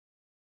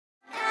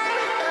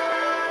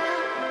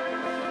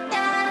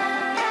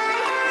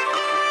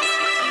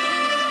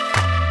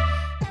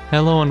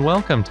Hello and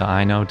welcome to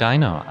I Know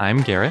Dino.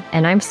 I'm Garrett.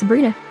 And I'm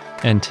Sabrina.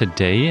 And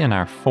today, in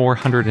our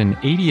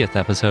 480th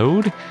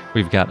episode,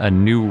 we've got a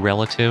new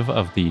relative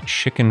of the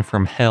chicken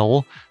from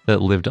hell that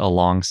lived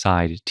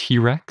alongside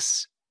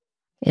T-Rex.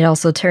 It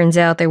also turns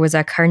out there was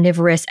a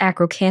carnivorous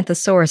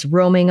Acrocanthosaurus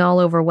roaming all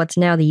over what's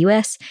now the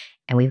US,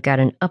 and we've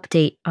got an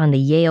update on the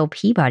Yale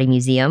Peabody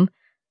Museum,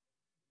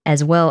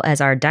 as well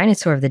as our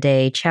dinosaur of the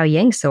day,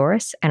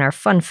 Chaoyangsaurus, and our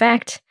fun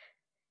fact.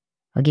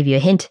 I'll give you a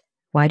hint.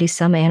 Why do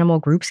some animal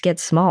groups get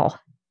small?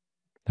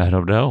 I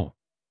don't know.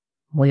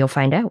 Well, you'll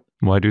find out.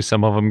 Why do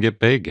some of them get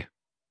big?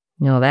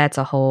 No, that's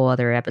a whole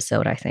other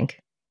episode, I think.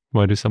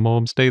 Why do some of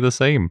them stay the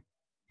same?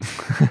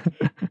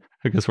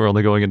 I guess we're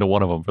only going into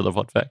one of them for the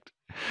fun fact.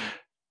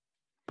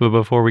 But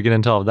before we get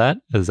into all of that,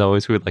 as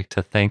always, we would like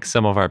to thank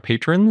some of our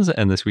patrons.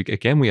 And this week,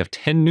 again, we have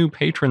 10 new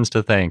patrons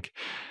to thank.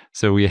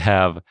 So we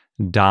have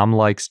Dom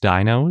Likes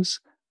Dinos,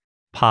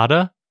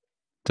 Pada,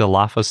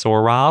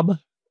 Dilophosaurab,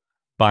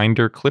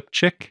 Binder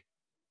Clipchick,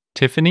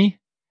 Tiffany,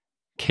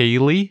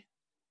 Kaylee,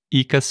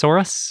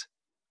 Ecosaurus,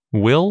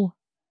 Will,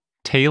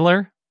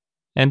 Taylor,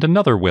 and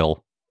another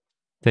Will.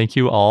 Thank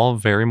you all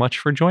very much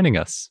for joining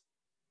us.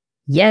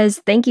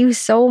 Yes, thank you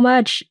so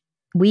much.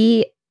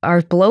 We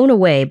are blown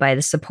away by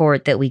the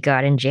support that we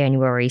got in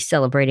January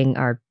celebrating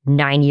our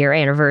 9-year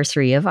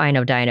anniversary of I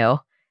Know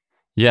Dino.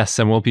 Yes,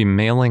 and we'll be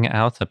mailing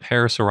out the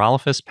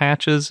Parasaurolophus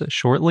patches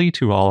shortly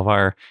to all of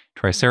our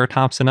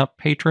Triceratops and Up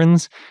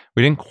patrons.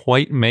 We didn't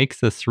quite make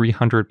the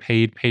 300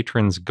 paid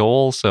patrons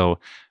goal, so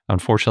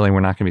unfortunately we're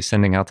not going to be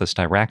sending out the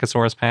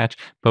Styracosaurus patch,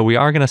 but we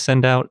are going to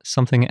send out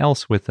something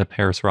else with the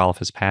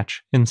Parasaurolophus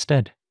patch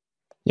instead.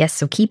 Yes,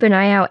 so keep an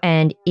eye out,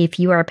 and if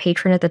you are a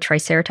patron at the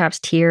Triceratops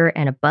tier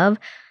and above,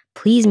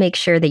 please make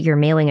sure that your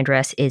mailing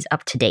address is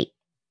up to date.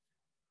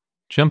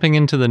 Jumping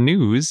into the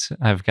news,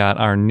 I've got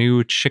our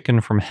new chicken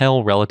from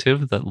hell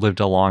relative that lived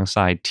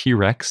alongside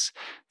T-Rex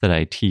that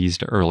I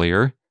teased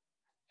earlier.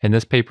 And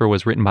this paper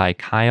was written by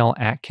Kyle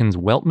Atkins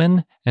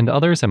Weltman and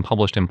others and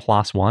published in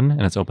PLOS One,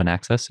 and it's open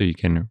access, so you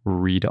can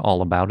read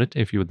all about it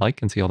if you would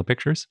like and see all the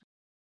pictures.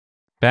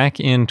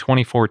 Back in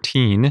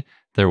 2014,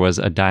 there was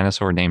a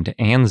dinosaur named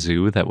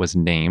Anzu that was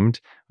named.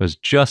 It was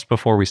just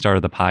before we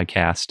started the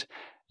podcast,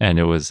 and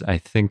it was, I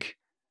think,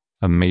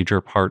 a major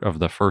part of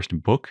the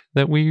first book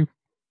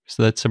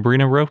that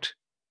Sabrina wrote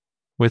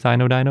with I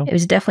Know Dino. It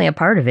was definitely a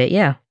part of it,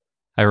 yeah.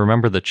 I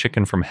remember the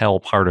chicken from hell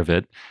part of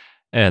it,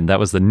 and that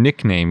was the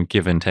nickname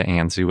given to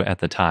Anzu at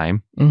the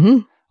time. Mm-hmm.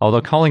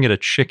 Although calling it a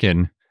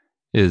chicken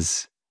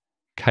is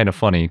kind of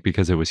funny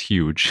because it was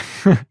huge.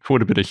 It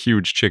would have been a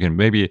huge chicken.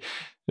 Maybe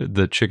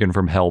the chicken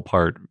from hell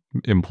part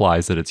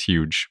implies that it's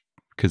huge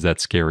because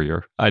that's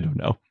scarier. I don't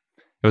know.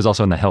 It was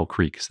also in the Hell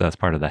Creek, so that's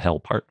part of the hell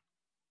part.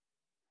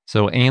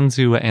 So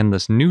Anzu and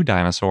this new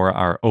dinosaur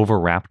are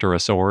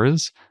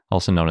Oviraptorosaurs,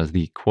 also known as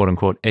the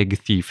quote-unquote egg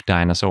thief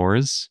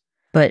dinosaurs.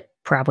 But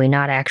probably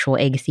not actual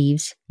egg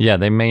thieves. Yeah,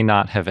 they may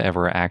not have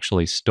ever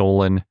actually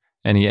stolen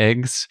any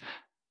eggs.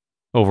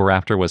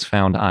 Oviraptor was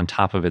found on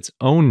top of its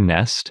own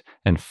nest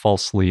and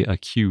falsely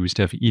accused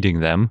of eating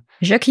them.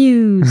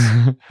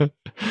 J'accuse!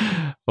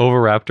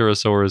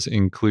 Oviraptorosaurs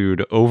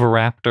include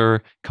Oviraptor,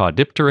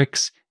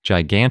 Caudipteryx,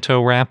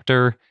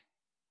 Gigantoraptor,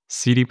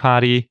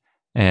 Psittacosaurus,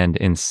 and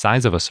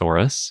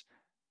Incisivsaurus,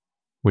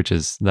 which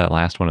is, that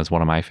last one is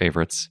one of my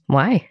favorites.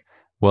 Why?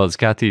 Well, it's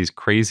got these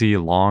crazy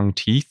long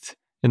teeth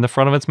in the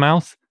front of its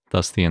mouth,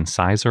 thus the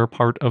incisor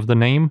part of the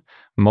name.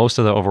 Most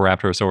of the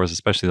Oviraptorosaurs,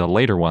 especially the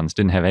later ones,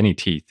 didn't have any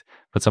teeth,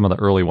 but some of the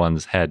early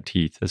ones had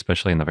teeth,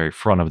 especially in the very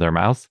front of their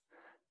mouth.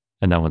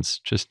 And that one's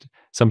just,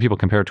 some people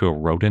compare it to a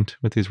rodent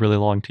with these really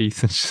long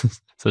teeth. It's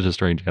just such a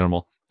strange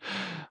animal.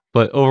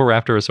 But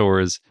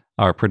Oviraptorosaurs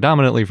are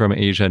predominantly from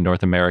Asia and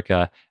North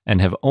America and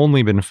have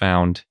only been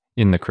found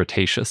in the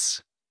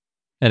Cretaceous.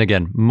 And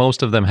again,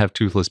 most of them have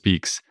toothless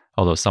beaks,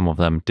 although some of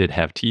them did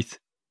have teeth.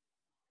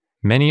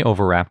 Many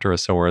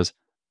Oviraptorosaurs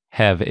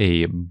have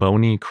a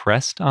bony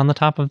crest on the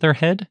top of their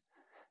head,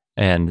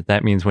 and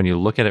that means when you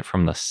look at it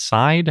from the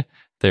side,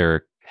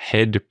 their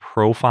head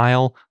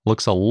profile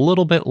looks a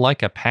little bit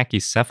like a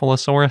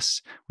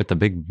Pachycephalosaurus with the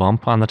big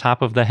bump on the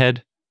top of the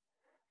head.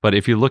 But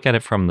if you look at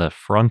it from the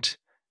front,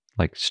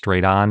 like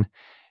straight on,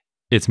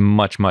 it's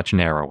much, much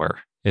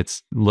narrower.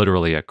 It's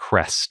literally a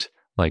crest,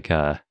 like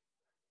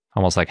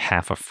almost like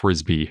half a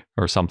frisbee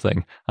or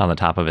something on the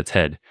top of its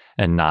head,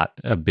 and not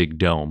a big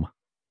dome.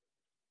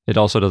 It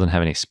also doesn't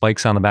have any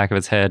spikes on the back of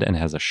its head and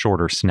has a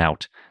shorter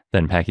snout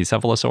than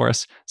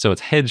Pachycephalosaurus, so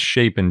its head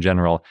shape in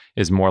general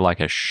is more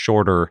like a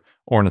shorter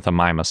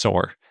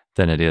ornithomimosaur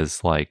than it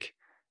is like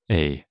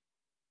a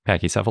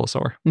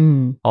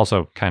Pachycephalosaur.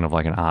 Also kind of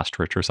like an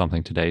ostrich or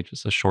something today,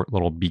 just a short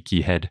little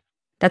beaky head.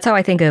 That's how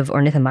I think of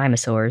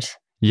ornithomimosaurs.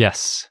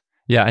 Yes.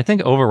 Yeah, I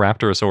think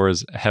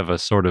Oviraptorosaurs have a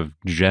sort of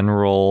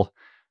general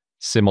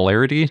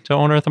similarity to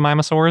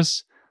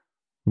ornithomimosaurs,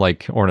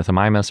 like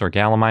Ornithomimus or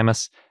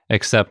Gallimimus,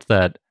 except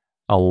that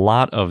a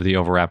lot of the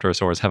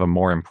Oviraptorosaurs have a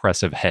more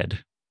impressive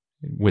head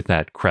with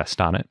that crest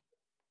on it.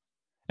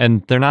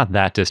 And they're not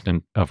that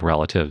distant of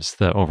relatives,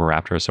 the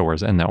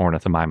Oviraptorosaurs and the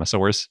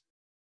Ornithomimosaurs.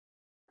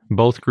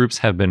 Both groups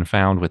have been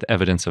found with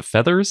evidence of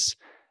feathers,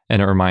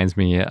 and it reminds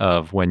me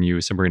of when you,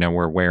 Sabrina,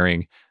 were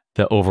wearing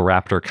the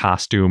Oviraptor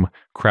costume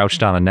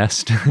crouched on a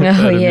nest at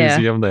a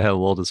museum. They had a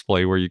little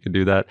display where you could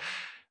do that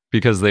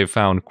because they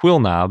found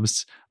quill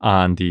knobs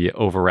on the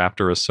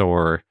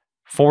Oviraptorosaur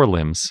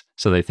forelimbs.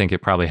 So they think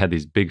it probably had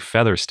these big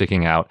feathers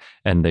sticking out,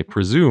 and they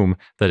presume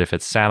that if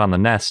it sat on the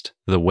nest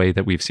the way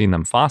that we've seen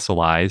them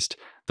fossilized,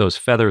 those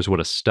feathers would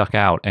have stuck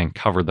out and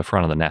covered the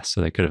front of the nest,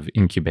 so they could have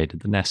incubated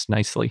the nest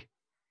nicely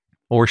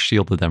or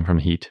shielded them from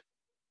heat,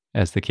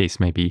 as the case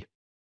may be.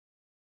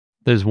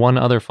 There's one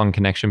other fun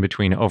connection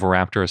between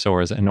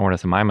Oviraptorosaurs and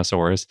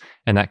Ornithomimosaurs,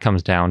 and that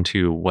comes down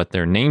to what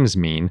their names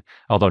mean,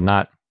 although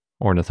not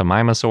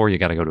Ornithomimosaur, you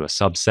got to go to a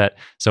subset.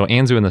 So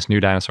Anzu and this new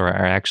dinosaur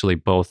are actually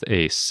both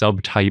a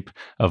subtype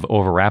of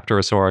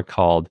Oviraptorosaur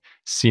called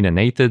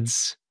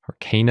Caenornathids or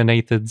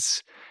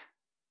Caenornathids.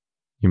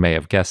 You may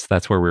have guessed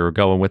that's where we were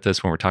going with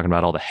this when we're talking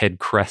about all the head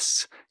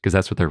crests, because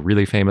that's what they're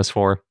really famous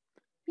for.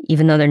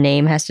 Even though their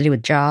name has to do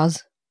with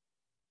jaws?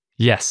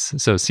 Yes.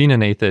 So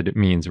Caenornathid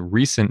means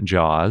recent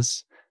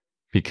jaws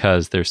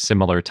because they're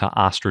similar to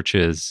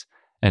ostriches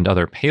and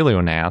other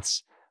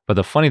paleognats. But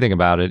the funny thing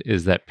about it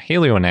is that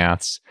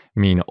paleognats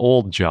mean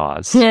old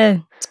jaws. Yeah,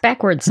 it's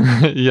backwards.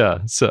 Yeah.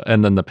 So,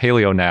 and then the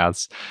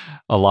paleognats,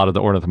 a lot of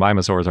the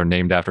ornithomimosaurs are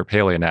named after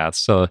paleognats.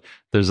 So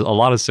there's a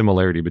lot of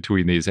similarity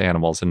between these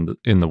animals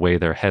in the way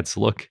their heads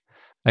look.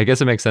 I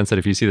guess it makes sense that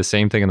if you see the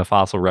same thing in the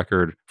fossil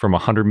record from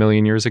 100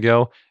 million years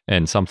ago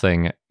and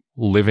something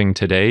living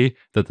today,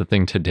 that the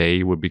thing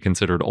today would be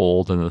considered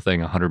old and the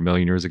thing 100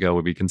 million years ago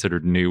would be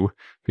considered new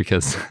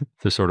because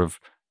they're sort of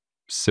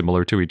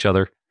similar to each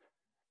other.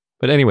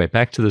 But anyway,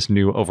 back to this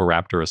new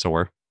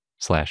Oviraptorosaur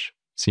 /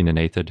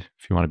 Caenornathid,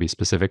 if you want to be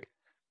specific.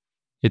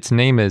 Its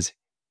name is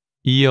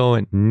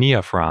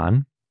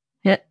Eoneophron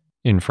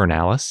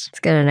infernalis. It's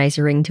got a nice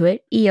ring to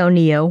it.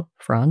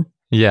 Eoneophron.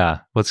 Yeah,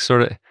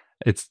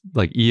 it's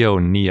like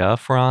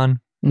Eoneophron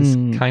is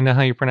kind of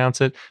how you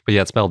pronounce it. But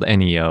yeah, it's spelled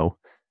Neo.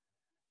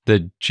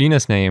 The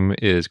genus name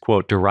is,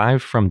 quote,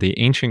 derived from the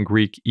ancient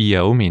Greek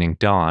Eo, meaning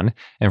dawn,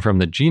 and from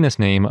the genus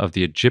name of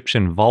the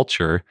Egyptian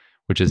vulture,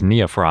 which is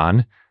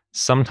Neophron,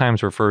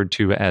 sometimes referred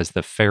to as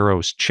the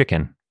Pharaoh's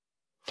chicken.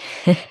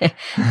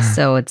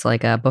 So it's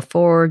like a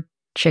before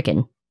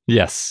chicken.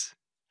 Yes.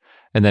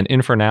 And then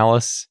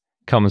infernalis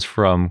comes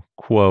from,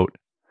 quote,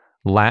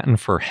 Latin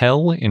for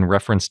hell in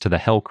reference to the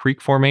Hell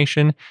Creek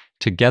Formation.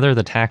 Together,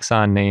 the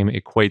taxon name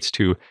equates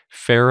to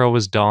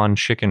Pharaoh's dawn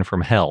chicken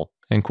from hell,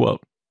 end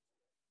quote.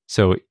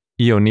 So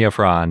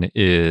Eoneophron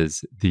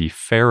is the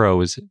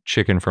Pharaoh's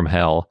chicken from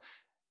hell,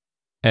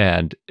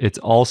 and it's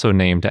also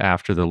named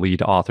after the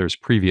lead author's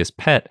previous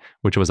pet,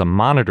 which was a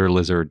monitor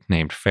lizard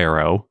named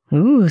Pharaoh.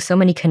 Ooh, so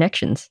many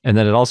connections. And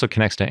then it also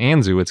connects to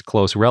Anzu, its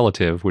close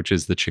relative, which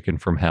is the chicken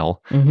from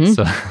hell. Mm-hmm.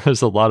 So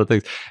there's a lot of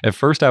things. At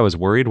first, I was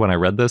worried when I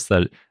read this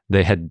that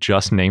they had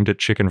just named it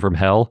chicken from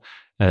hell,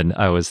 and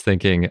I was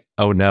thinking,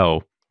 oh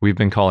no, we've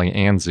been calling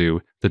Anzu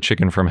the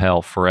chicken from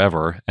hell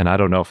forever, and I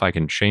don't know if I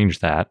can change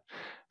that.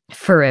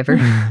 Forever.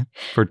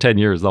 For 10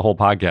 years, the whole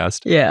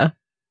podcast. Yeah. I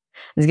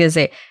was going to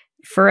say,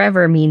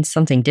 forever means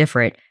something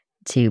different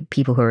to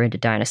people who are into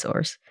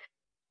dinosaurs.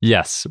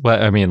 Yes.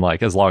 But I mean,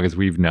 like, as long as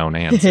we've known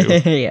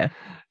Anzu. Yeah.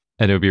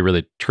 And it would be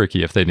really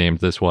tricky if they named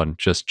this one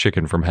just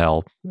chicken from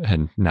hell.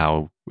 And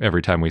now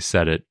every time we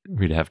said it,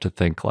 we'd have to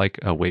think like,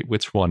 oh, wait,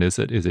 which one is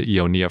it? Is it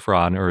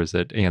Eoneophron or is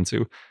it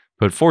Anzu?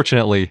 But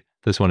fortunately,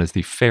 this one is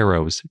the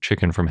Pharaoh's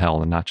chicken from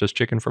hell and not just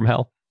chicken from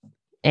hell.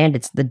 And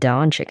it's the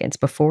dawn chickens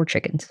before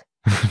chickens.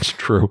 It's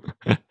true.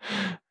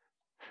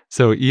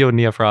 So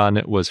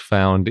Eoneophron was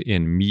found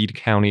in Meade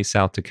County,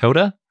 South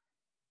Dakota.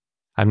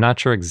 I'm not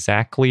sure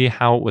exactly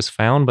how it was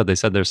found, but they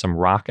said there's some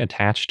rock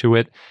attached to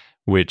it,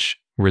 which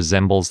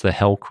resembles the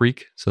Hell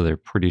Creek. So they're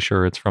pretty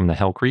sure it's from the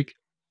Hell Creek.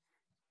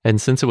 And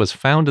since it was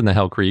found in the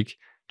Hell Creek,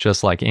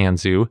 just like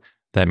Anzu,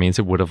 that means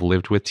it would have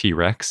lived with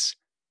T-Rex.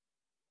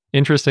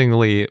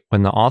 Interestingly,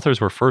 when the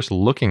authors were first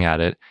looking at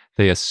it,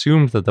 they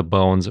assumed that the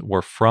bones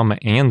were from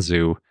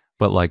Anzu,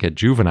 but like a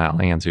juvenile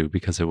Anzu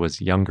because it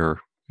was younger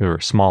or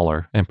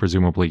smaller and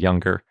presumably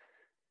younger.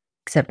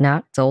 Except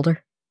not, it's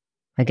older.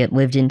 Like it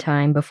lived in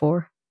time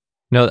before.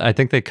 No, I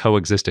think they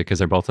coexisted because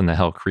they're both in the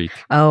Hell Creek.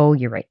 Oh,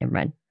 you're right, never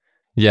mind.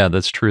 Yeah,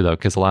 that's true though,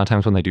 because a lot of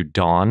times when they do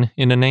dawn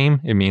in a name,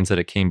 it means that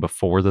it came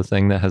before the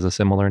thing that has a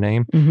similar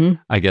name. Mm-hmm.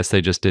 I guess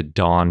they just did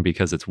dawn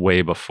because it's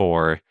way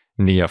before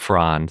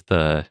Neophron,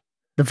 the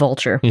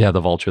vulture. Yeah, the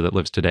vulture that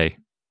lives today.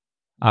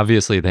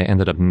 Obviously, they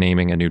ended up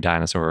naming a new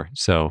dinosaur,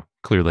 so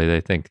clearly they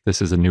think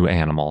this is a new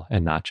animal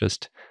and not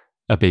just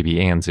a baby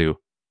Anzu.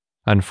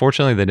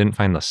 Unfortunately, they didn't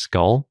find the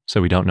skull,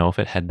 so we don't know if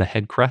it had the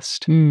head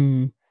crest.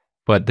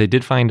 But they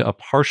did find a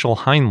partial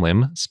hind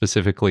limb,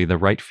 specifically the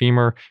right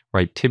femur,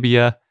 right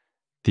tibia,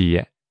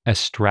 the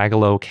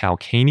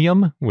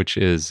astragalocalcaneum, which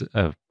is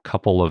a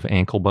couple of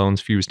ankle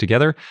bones fused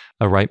together,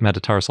 a right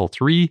metatarsal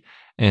 3,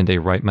 and a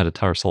right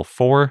metatarsal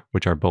 4,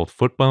 which are both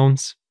foot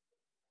bones.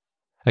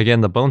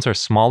 Again, the bones are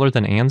smaller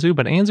than Anzu,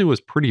 but Anzu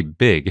was pretty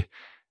big.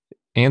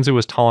 Anzu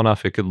was tall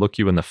enough it could look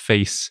you in the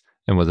face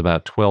and was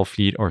about 12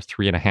 feet or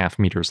 3.5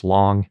 meters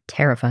long.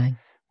 Terrifying.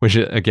 Which,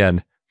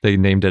 again, they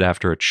named it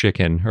after a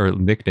chicken, or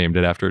nicknamed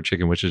it after a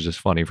chicken, which is just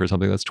funny for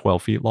something that's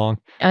 12 feet long.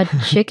 A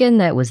chicken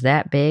that was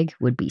that big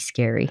would be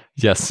scary.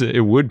 Yes,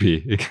 it would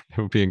be. It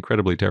would be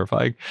incredibly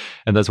terrifying.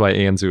 And that's why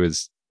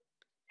Anzu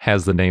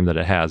has the name that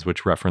it has,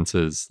 which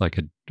references like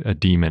a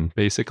demon,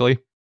 basically.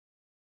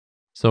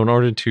 So in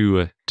order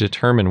to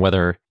determine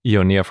whether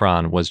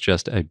Eoneophron was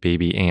just a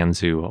baby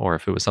Anzu or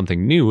if it was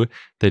something new,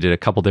 they did a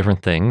couple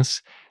different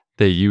things.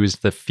 They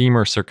used the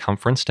femur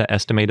circumference to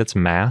estimate its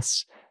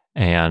mass,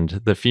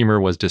 and the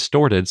femur was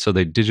distorted, so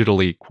they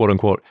digitally,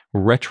 quote-unquote,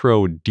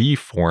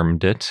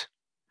 retro-deformed it.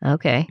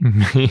 Okay.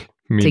 Meaning,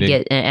 to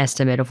get an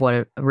estimate of what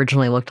it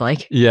originally looked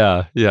like.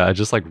 Yeah,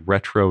 just like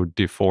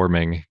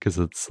retro-deforming, because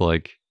it's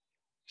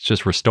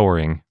just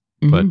restoring.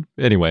 But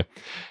anyway,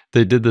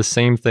 they did the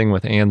same thing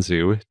with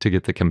Anzu to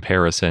get the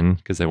comparison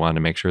because they wanted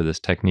to make sure this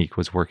technique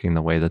was working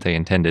the way that they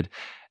intended.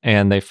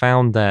 And they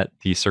found that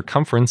the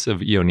circumference of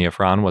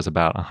Eoneophron was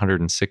about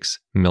 106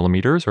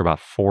 millimeters, or about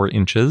 4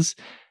 inches.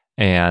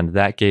 And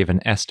that gave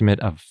an estimate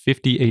of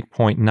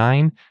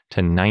 58.9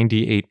 to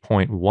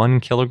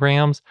 98.1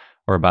 kilograms,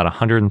 or about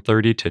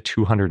 130 to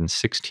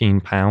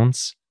 216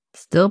 pounds.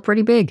 Still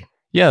pretty big.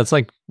 Yeah, it's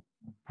like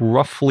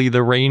roughly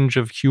the range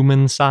of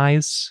human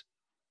size.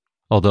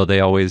 Although they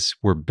always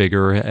were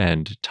bigger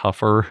and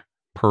tougher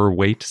per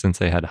weight since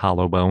they had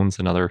hollow bones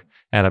and other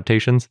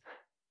adaptations.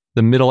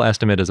 The middle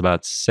estimate is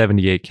about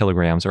 78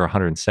 kilograms or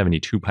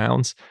 172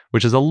 pounds,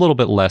 which is a little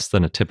bit less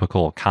than a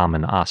typical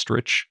common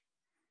ostrich.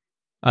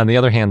 On the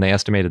other hand, they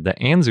estimated the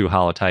Anzu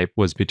holotype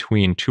was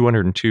between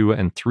 202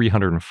 and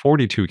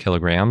 342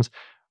 kilograms,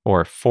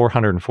 or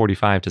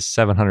 445 to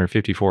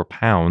 754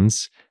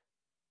 pounds,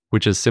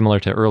 which is similar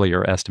to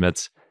earlier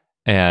estimates.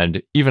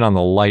 And even on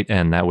the light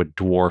end, that would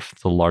dwarf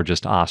the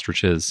largest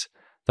ostriches.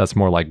 That's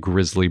more like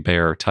grizzly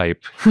bear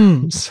type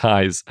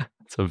size.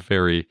 It's a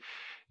very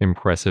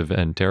impressive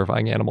and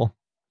terrifying animal,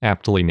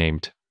 aptly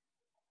named.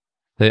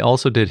 They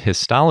also did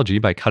histology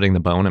by cutting the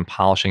bone and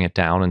polishing it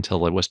down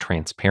until it was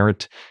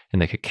transparent,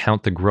 and they could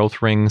count the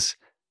growth rings.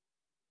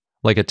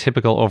 Like a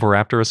typical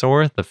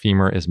Oviraptorosaur, the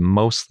femur is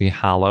mostly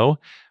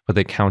hollow, but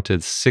they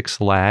counted 6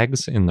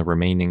 lags in the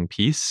remaining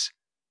piece.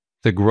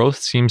 The growth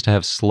seems to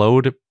have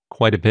slowed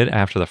quite a bit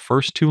after the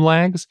first 2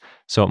 lags,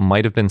 so it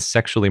might have been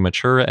sexually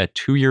mature at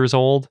 2 years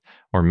old,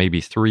 or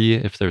maybe 3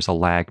 if there's a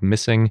lag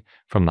missing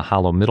from the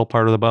hollow middle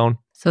part of the bone.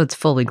 So it's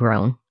fully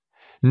grown.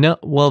 No,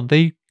 well,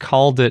 they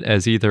called it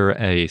as either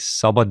a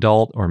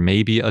subadult or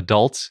maybe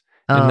adult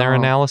in their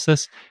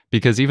analysis,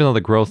 because even though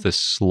the growth is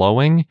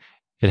slowing,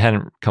 it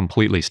hadn't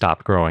completely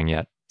stopped growing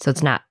yet. So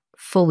it's not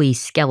fully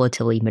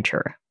skeletally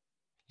mature.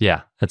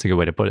 Yeah, that's a good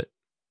way to put it.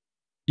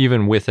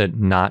 Even with it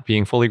not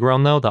being fully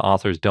grown, though, the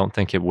authors don't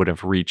think it would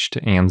have reached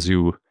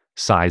Anzu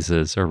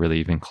sizes or really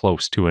even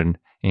close to an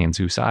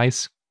Anzu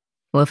size.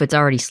 Well, if it's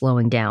already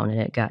slowing down and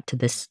it got to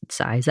this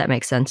size, that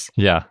makes sense.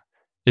 Yeah,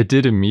 it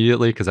did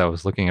immediately because I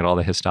was looking at all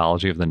the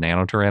histology of the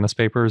Nanotyrannus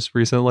papers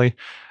recently.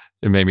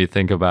 It made me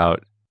think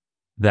about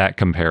that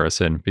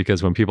comparison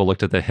because when people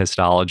looked at the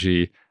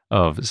histology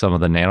of some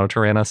of the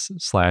Nanotyrannus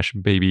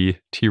 / baby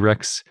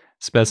T-Rex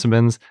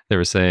specimens, they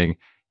were saying,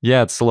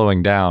 yeah, it's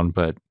slowing down,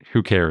 but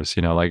who cares?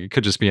 It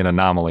could just be an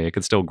anomaly. It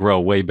could still grow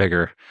way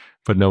bigger,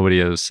 but nobody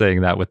is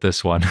saying that with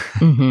this one.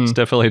 It's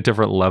definitely a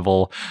different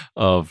level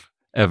of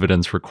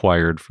evidence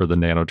required for the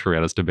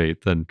Nanotyrannus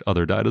debate than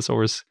other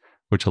dinosaurs,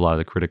 which a lot of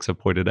the critics have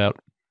pointed out.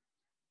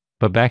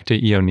 But back to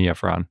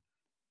Eoneophron.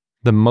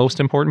 The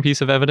most important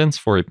piece of evidence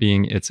for it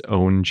being its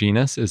own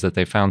genus is that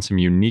they found some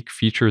unique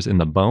features in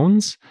the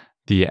bones.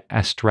 The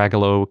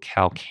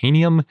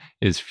astragalocalcaneum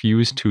is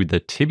fused to the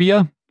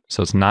tibia,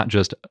 so it's not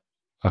just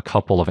a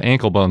couple of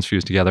ankle bones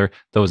fused together.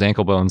 Those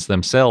ankle bones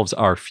themselves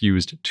are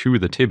fused to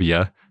the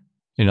tibia,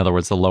 in other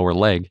words, the lower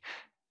leg,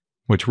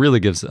 which really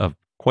gives a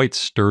quite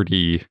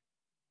sturdy,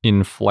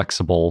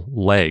 inflexible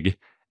leg.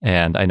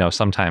 And I know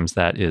sometimes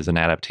that is an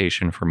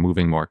adaptation for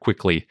moving more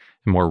quickly,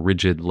 and more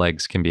rigid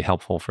legs can be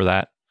helpful for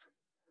that.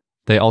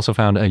 They also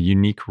found a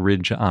unique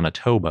ridge on a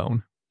toe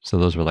bone. So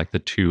those were like the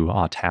 2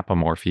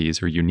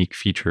 autapomorphies or unique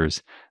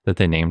features that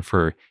they named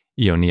for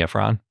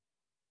Eoneophron.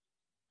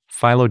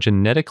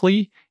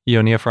 Phylogenetically,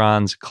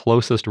 Eoneophron's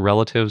closest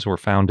relatives were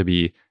found to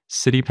be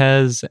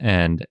Cytipes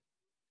and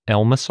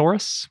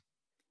Elmosaurus.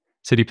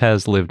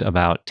 Cytipes lived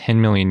about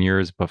 10 million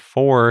years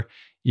before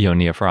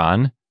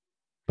Eoneophron,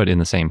 but in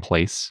the same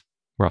place,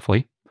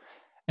 roughly.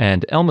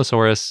 And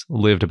Elmosaurus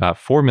lived about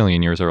 4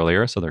 million years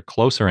earlier, so they're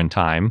closer in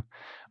time,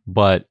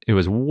 but it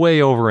was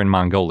way over in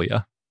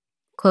Mongolia.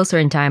 Closer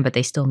in time, but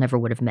they still never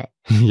would have met.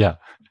 Yeah,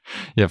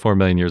 4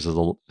 million years is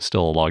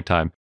still a long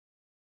time.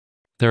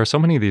 There are so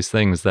many of these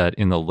things that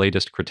in the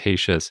latest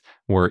Cretaceous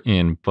were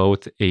in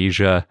both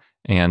Asia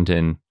and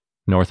in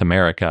North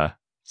America.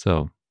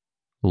 So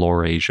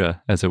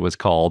Laurasia, as it was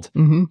called.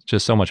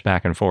 Just so much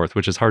back and forth,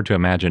 which is hard to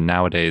imagine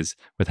nowadays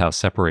with how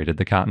separated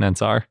the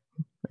continents are.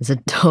 It's a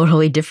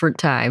totally different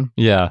time.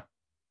 Yeah.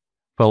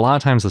 But a lot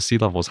of times the sea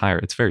level is higher.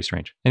 It's very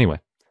strange.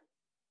 Anyway.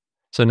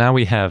 So now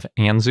we have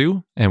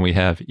Anzu and we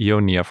have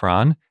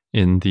Eoneophron,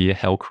 in the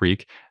Hell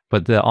Creek,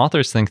 but the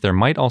authors think there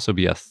might also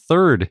be a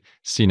third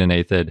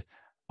cenonathid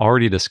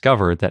already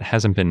discovered that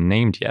hasn't been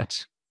named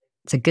yet.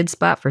 It's a good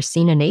spot for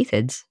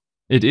cenonathid's.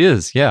 It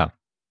is, yeah.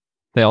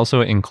 They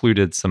also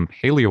included some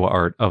paleo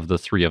art of the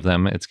three of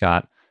them. It's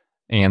got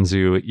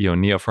Anzu,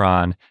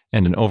 Eoneophron,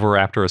 and an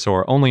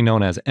Oviraptorosaur only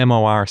known as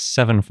MOR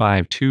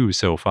 752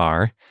 so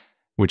far,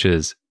 which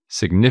is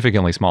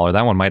significantly smaller.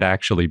 That one might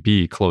actually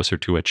be closer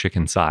to a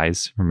chicken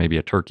size or maybe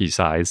a turkey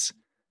size.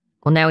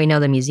 Well, now we know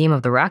the Museum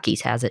of the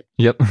Rockies has it.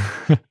 Yep.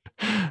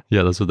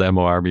 Yeah, that's what the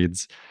MOR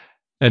means.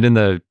 And in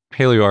the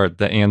paleo art,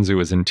 the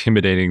Anzu is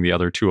intimidating the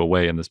other two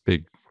away in this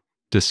big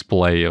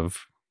display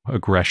of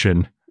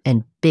aggression.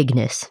 And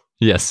bigness.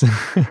 Yes.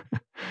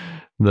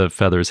 The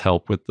feathers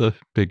help with the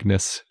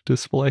bigness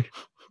display.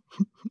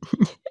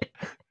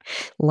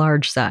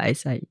 Large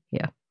size.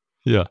 Yeah.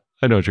 Yeah,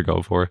 I know what you're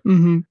going for.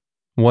 Mm-hmm.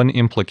 One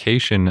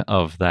implication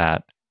of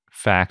that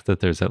fact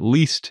that there's at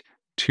least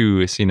two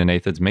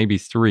cenonathid's, maybe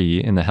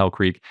three in the Hell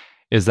Creek,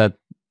 is that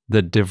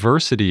the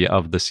diversity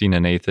of the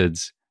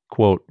cenonathid's,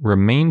 quote,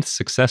 remained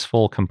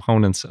successful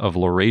components of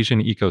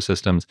Laurasian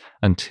ecosystems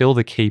until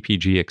the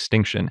KPG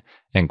extinction,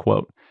 end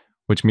quote,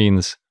 which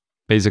means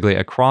basically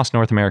across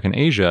North America and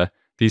Asia,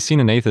 these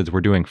cenonathid's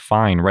were doing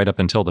fine right up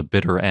until the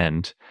bitter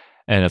end.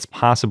 And it's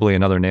possibly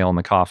another nail in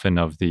the coffin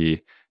of the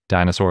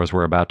dinosaurs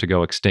were about to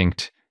go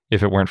extinct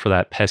if it weren't for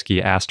that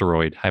pesky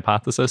asteroid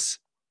hypothesis.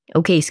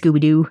 Okay,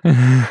 Scooby-Doo.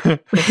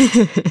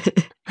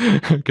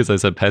 Because I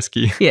said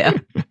pesky. Yeah.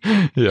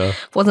 Yeah.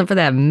 If it wasn't for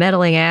that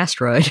meddling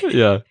asteroid.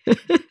 Yeah.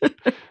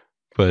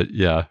 But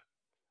yeah,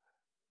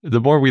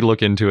 the more we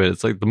look into it,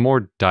 it's like the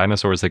more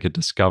dinosaurs that get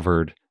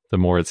discovered, the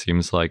more it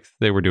seems like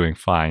they were doing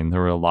fine.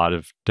 There were a lot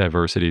of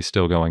diversity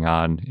still going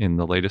on in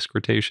the latest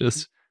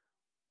Cretaceous.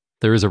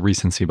 There is a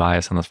recency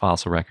bias on this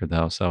fossil record,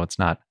 though, so it's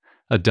not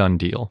a done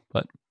deal.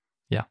 But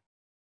yeah.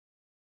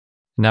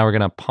 Now we're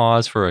going to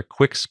pause for a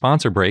quick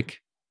sponsor break.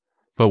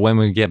 But when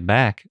we get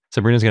back,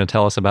 Sabrina's going to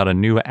tell us about a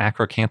new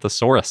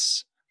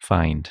Acrocanthosaurus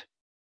find.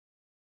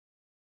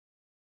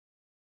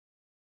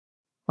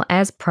 Well,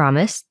 as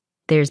promised,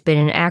 there's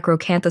been an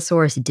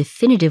Acrocanthosaurus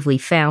definitively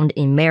found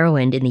in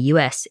Maryland in the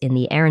U.S. in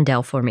the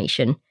Arundel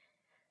Formation.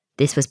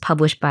 This was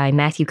published by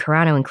Matthew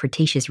Carano in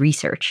Cretaceous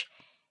Research.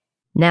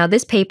 Now,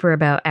 this paper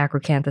about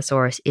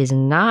Acrocanthosaurus is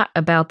not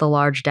about the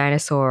large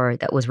dinosaur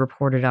that was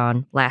reported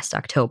on last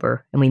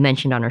October and we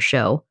mentioned on our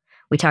show.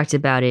 We talked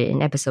about it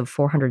in episode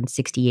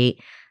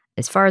 468.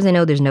 As far as I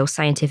know, there's no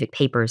scientific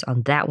papers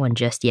on that one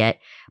just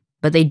yet,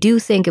 but they do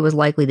think it was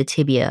likely the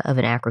tibia of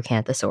an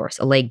Acrocanthosaurus,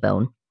 a leg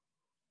bone.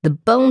 The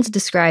bones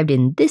described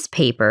in this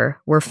paper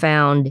were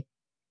found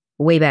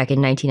way back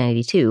in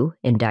 1992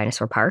 in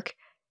Dinosaur Park.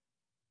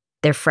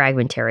 They're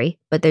fragmentary,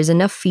 but there's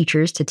enough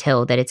features to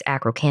tell that it's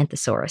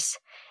Acrocanthosaurus.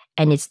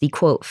 And it's the,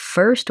 quote,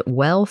 first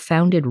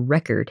well-founded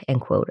record,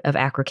 end quote, of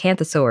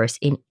Acrocanthosaurus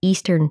in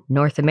eastern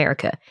North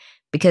America,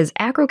 because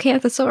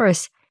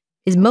Acrocanthosaurus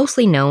is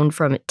mostly known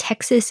from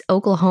Texas,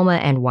 Oklahoma,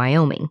 and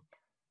Wyoming.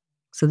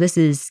 So this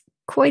is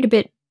quite a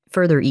bit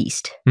further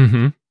east.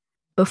 Mm-hmm.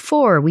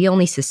 Before, we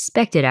only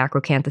suspected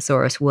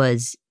Acrocanthosaurus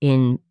was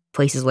in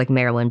places like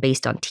Maryland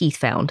based on teeth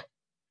found.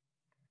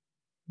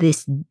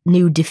 This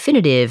new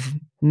definitive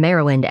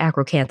Maryland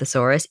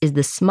Acrocanthosaurus is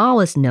the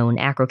smallest known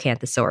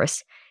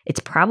Acrocanthosaurus. It's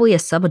probably a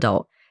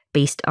subadult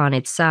based on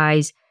its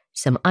size,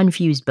 some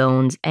unfused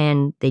bones,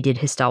 and they did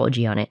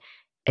histology on it.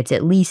 It's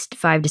at least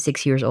 5 to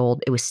 6 years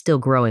old. It was still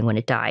growing when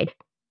it died.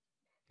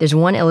 There's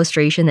one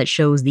illustration that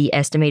shows the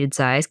estimated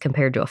size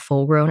compared to a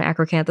full-grown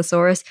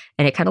Acrocanthosaurus,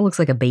 and it kind of looks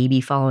like a baby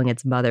following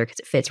its mother because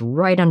it fits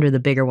right under the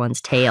bigger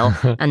one's tail,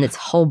 and its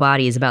whole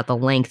body is about the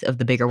length of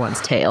the bigger one's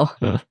tail.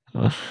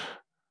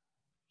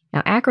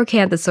 Now,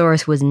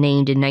 Acrocanthosaurus was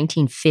named in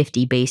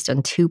 1950 based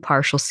on 2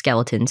 partial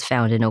skeletons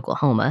found in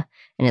Oklahoma,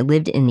 and it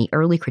lived in the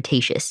Early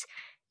Cretaceous.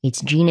 Its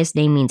genus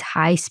name means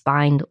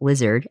high-spined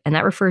lizard, and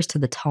that refers to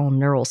the tall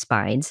neural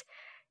spines.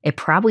 It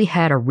probably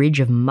had a ridge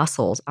of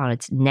muscles on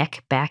its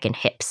neck, back, and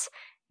hips.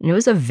 And it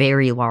was a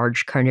very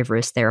large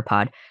carnivorous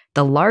theropod,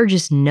 the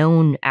largest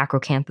known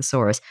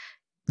Acrocanthosaurus.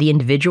 The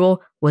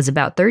individual was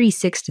about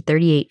 36 to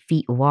 38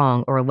 feet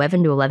long, or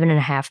 11 to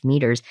 11.5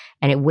 meters,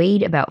 and it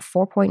weighed about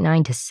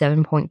 4.9 to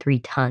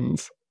 7.3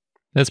 tons.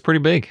 That's pretty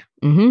big.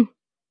 Mm-hmm.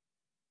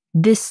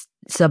 This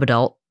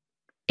subadult,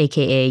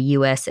 aka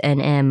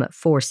USNM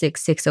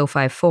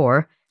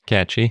 466054,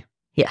 Catchy.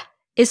 yeah,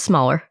 is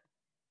smaller.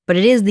 But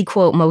it is the,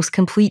 quote, most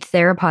complete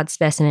theropod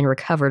specimen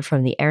recovered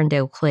from the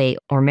Arundel Clay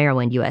or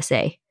Maryland,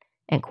 USA,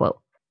 end quote.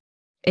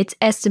 It's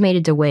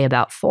estimated to weigh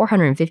about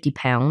 450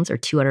 pounds or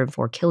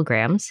 204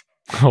 kilograms.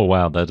 Oh,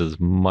 wow. That is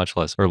much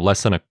less, or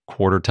less than a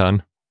quarter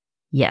ton.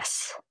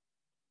 Yes.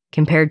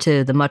 Compared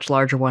to the much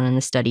larger one in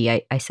the study,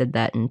 I said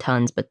that in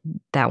tons, but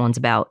that one's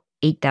about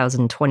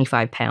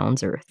 8,025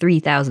 pounds or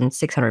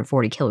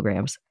 3,640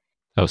 kilograms.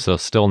 Oh, so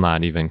still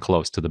not even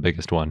close to the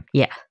biggest one.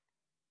 Yeah.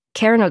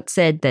 Carano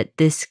said that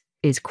this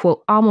is,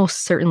 quote,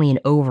 almost certainly an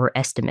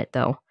overestimate,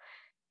 though,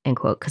 end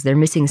quote, because they're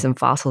missing some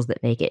fossils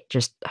that make it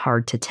just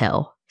hard to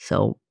tell.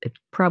 So it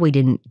probably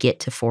didn't get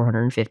to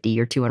 450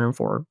 or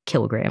 204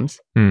 kilograms.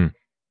 Hmm.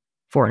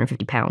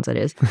 450 pounds, that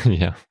is.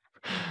 Yeah.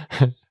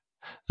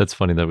 That's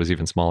funny that it was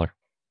even smaller.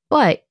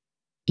 But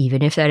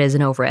even if that is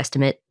an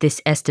overestimate,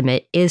 this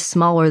estimate is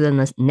smaller than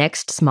the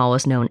next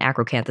smallest known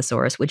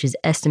Acrocanthosaurus, which is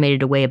estimated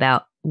to weigh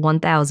about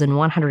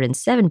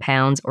 1,107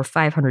 pounds or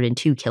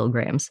 502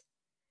 kilograms.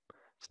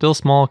 Still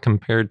small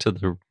compared to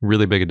the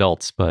really big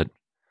adults, but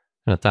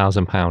an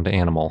 1,000-pound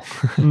animal.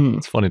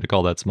 It's funny to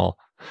call that small.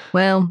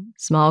 Well,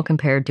 small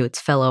compared to its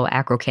fellow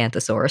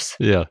Acrocanthosaurus.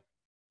 Yeah.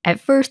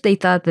 At first, they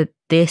thought that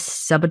this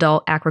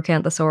subadult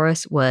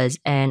Acrocanthosaurus was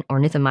an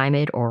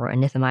ornithomimid or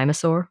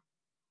ornithomimosaur,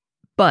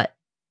 but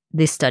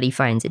this study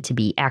finds it to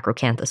be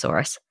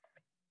Acrocanthosaurus.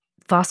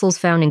 Fossils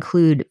found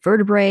include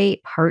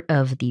vertebrae, part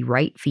of the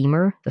right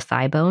femur, the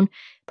thigh bone,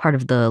 part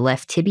of the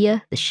left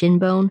tibia, the shin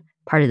bone,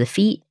 part of the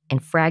feet,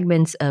 and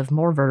fragments of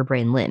more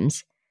vertebrae and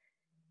limbs.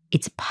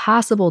 It's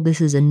possible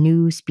this is a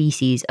new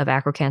species of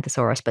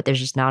Acrocanthosaurus, but there's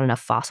just not enough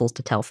fossils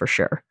to tell for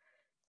sure.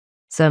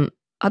 Some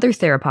other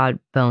theropod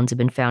bones have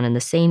been found in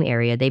the same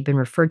area. They've been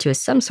referred to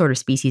as some sort of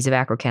species of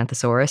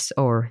Acrocanthosaurus,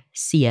 or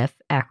CF,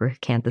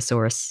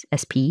 Acrocanthosaurus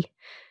sp,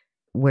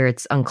 where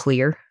it's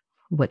unclear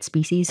what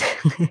species.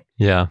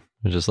 Yeah.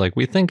 They're just like,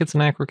 we think it's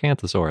an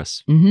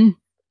Acrocanthosaurus. Mm-hmm.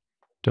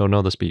 Don't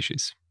know the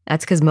species.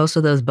 That's because most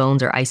of those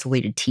bones are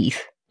isolated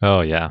teeth. Oh,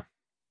 yeah.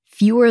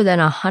 Fewer than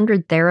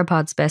 100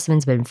 theropod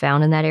specimens have been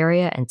found in that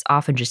area, and it's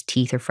often just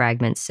teeth or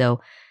fragments, so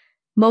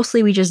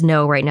mostly we just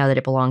know right now that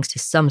it belongs to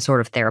some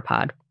sort of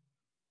theropod.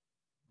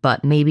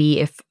 But maybe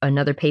if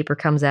another paper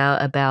comes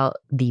out about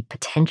the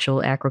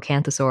potential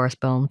Acrocanthosaurus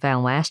bone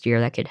found last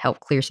year, that could help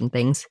clear some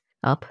things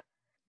up.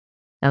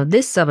 Now,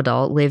 this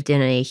subadult lived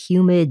in a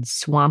humid,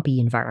 swampy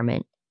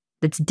environment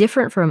that's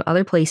different from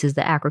other places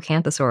that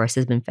Acrocanthosaurus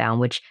has been found,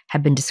 which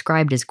have been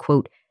described as,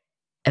 quote,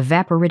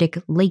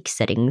 evaporitic lake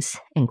settings,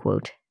 end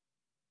quote.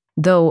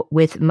 Though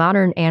with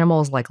modern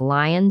animals like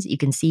lions, you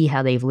can see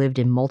how they've lived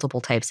in multiple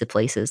types of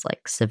places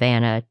like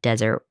savanna,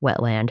 desert,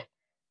 wetland.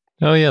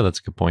 Oh, yeah, that's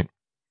a good point.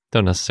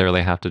 Don't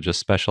necessarily have to just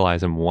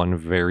specialize in one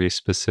very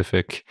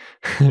specific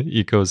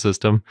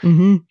ecosystem.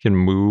 Mm-hmm. You can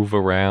move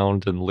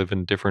around and live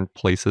in different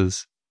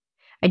places.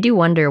 I do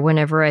wonder,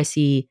 whenever I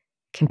see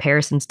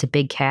comparisons to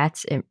big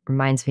cats, it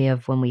reminds me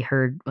of when we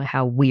heard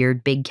how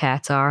weird big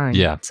cats are. And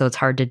yeah. So it's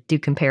hard to do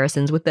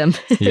comparisons with them.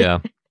 Yeah.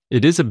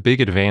 It is a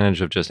big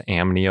advantage of just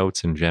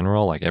amniotes in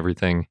general, like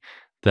everything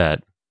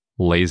that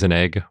lays an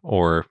egg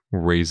or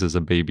raises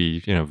a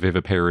baby,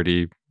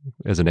 viviparity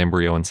as an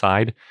embryo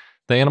inside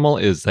the animal,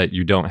 is that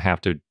you don't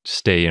have to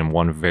stay in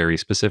one very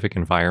specific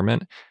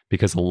environment,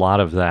 because a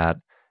lot of that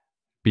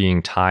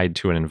being tied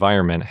to an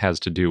environment has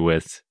to do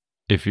with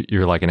if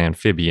you're like an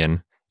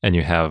amphibian and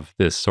you have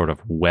this sort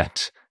of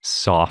wet,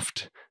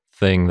 soft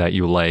thing that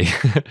you lay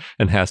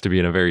and has to be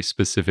in a very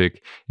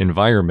specific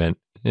environment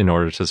in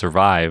order to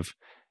survive.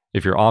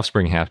 If your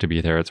offspring have to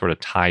be there, it sort of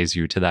ties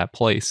you to that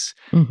place.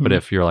 Mm-hmm. But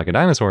if you're like a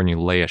dinosaur and you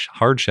lay a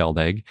hard-shelled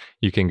egg,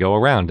 you can go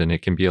around and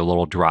it can be a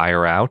little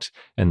drier out,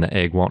 and the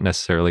egg won't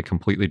necessarily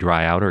completely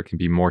dry out, or it can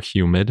be more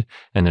humid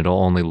and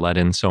it'll only let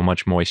in so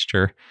much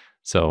moisture.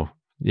 So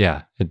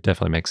yeah, it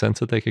definitely makes sense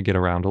that they could get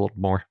around a little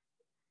more.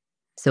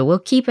 So we'll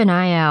keep an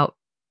eye out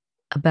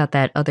about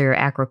that other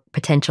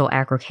potential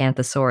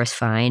Acrocanthosaurus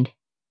find.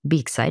 It'd be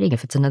exciting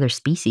if it's another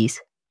species.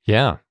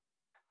 Yeah.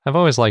 I've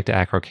always liked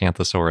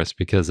Acrocanthosaurus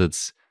because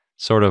it's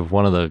sort of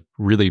one of the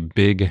really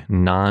big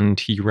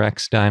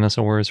non-T-Rex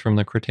dinosaurs from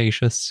the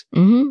Cretaceous.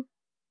 Mm-hmm.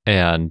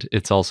 And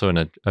it's also in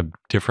a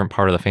different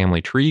part of the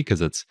family tree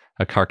because it's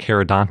a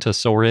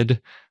Carcharodontosaurid.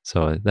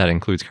 So that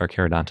includes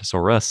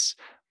Carcharodontosaurus,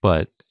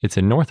 but it's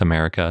in North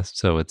America,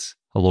 so it's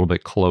a little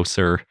bit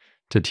closer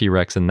to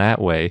T-Rex in that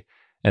way.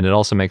 And it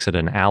also makes it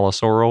an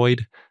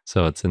Allosauroid.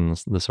 So it's in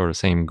the sort of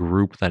same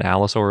group that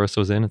Allosaurus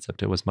was in,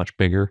 except it was much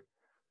bigger.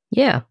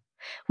 Yeah.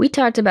 We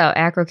talked about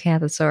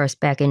Acrocanthosaurus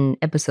back in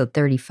episode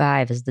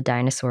 35 as the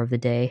dinosaur of the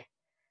day.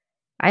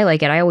 I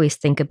like it. I always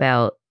think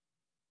about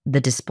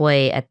the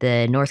display at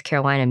the North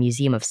Carolina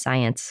Museum of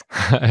Science.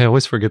 I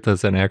always forget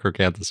that's an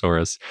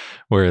Acrocanthosaurus,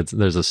 where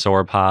there's a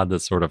sauropod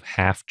that's sort of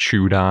half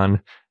chewed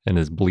on and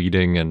is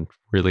bleeding and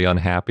really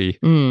unhappy.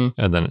 And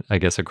then I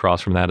guess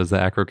across from that is the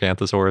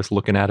Acrocanthosaurus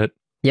looking at it.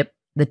 Yep.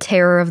 The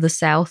terror of the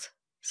South,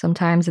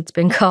 sometimes it's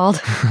been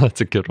called. That's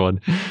a good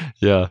one.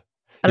 Yeah.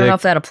 I don't know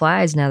if that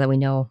applies now that we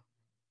know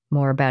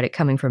more about it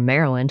coming from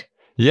Maryland.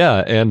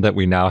 Yeah, and that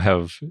we now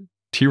have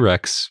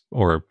T-Rex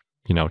or,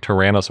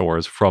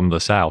 Tyrannosaurs from the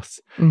South.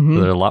 Mm-hmm.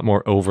 They're a lot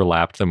more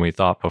overlapped than we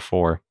thought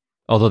before.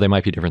 Although they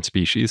might be different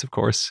species, of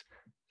course.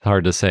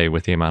 Hard to say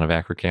with the amount of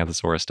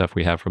Acrocanthosaurus stuff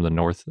we have from the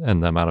North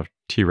and the amount of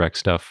T-Rex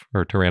stuff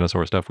or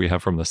Tyrannosaur stuff we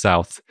have from the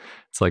South.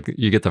 It's like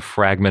you get the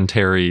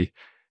fragmentary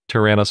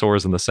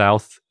Tyrannosaurs in the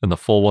South and the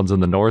full ones in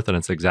the North, and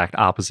it's the exact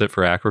opposite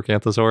for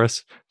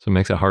Acrocanthosaurus. So it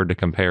makes it hard to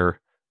compare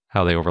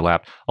how they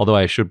overlap. Although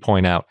I should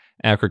point out,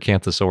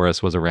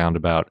 Acrocanthosaurus was around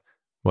about,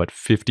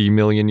 50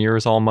 million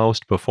years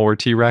almost before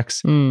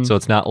T-Rex. So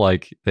it's not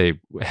like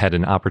they had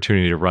an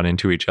opportunity to run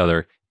into each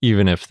other,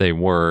 even if they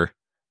were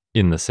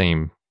in the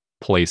same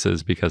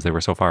places because they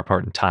were so far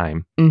apart in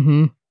time.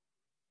 Mm-hmm.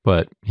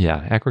 But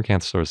yeah,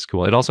 Acrocanthosaurus is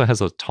cool. It also has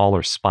those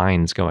taller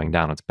spines going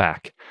down its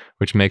back,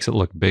 which makes it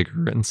look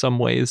bigger in some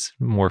ways,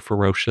 more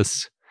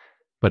ferocious,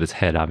 but its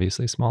head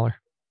obviously smaller.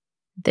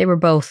 They were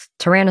both,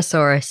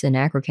 Tyrannosaurus and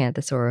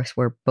Acrocanthosaurus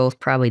were both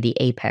probably the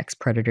apex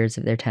predators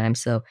of their time,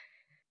 so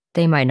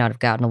they might not have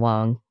gotten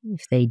along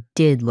if they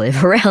did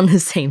live around the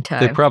same time.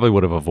 They probably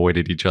would have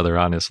avoided each other,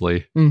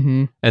 honestly.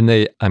 Mm-hmm.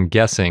 And I'm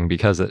guessing,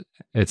 because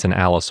it's an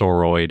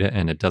allosauroid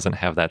and it doesn't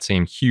have that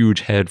same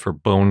huge head for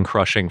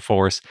bone-crushing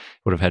force, it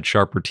would have had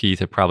sharper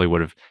teeth. It probably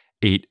would have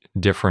ate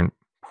different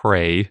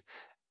prey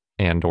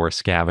and or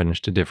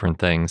scavenged different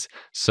things.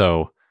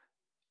 So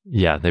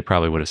yeah, they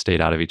probably would have stayed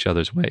out of each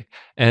other's way.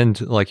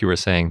 And like you were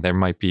saying, there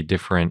might be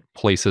different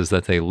places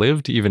that they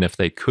lived, even if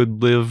they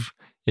could live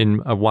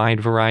in a wide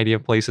variety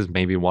of places.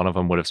 Maybe one of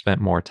them would have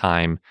spent more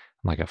time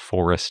in like a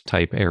forest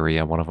type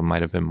area. One of them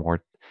might have been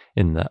more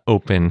in the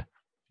open.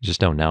 Just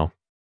don't know.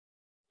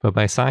 But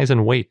by size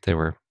and weight, they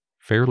were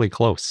fairly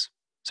close.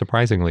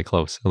 Surprisingly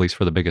close, at least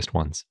for the biggest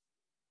ones.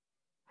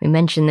 We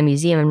mentioned the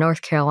Museum of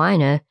North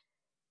Carolina,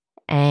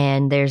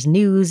 and there's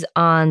news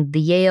on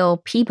the Yale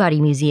Peabody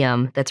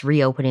Museum that's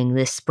reopening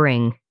this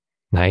spring.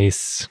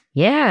 Nice.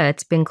 Yeah,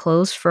 it's been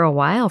closed for a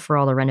while for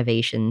all the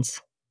renovations.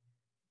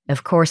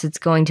 Of course, it's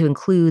going to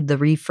include the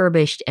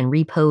refurbished and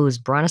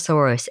reposed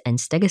Brontosaurus and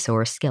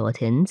Stegosaurus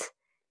skeletons.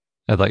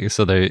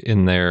 So they,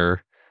 in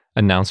their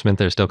announcement,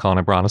 they're still calling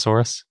it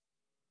Brontosaurus?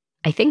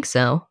 I think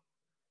so.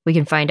 We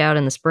can find out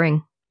in the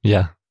spring.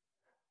 Yeah.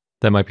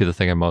 That might be the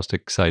thing I'm most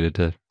excited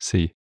to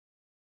see.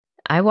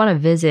 I want to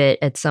visit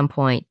at some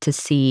point to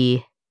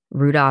see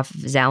Rudolf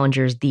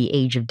Zallinger's The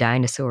Age of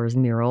Dinosaurs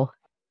mural.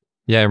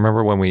 Yeah, I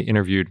remember when we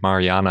interviewed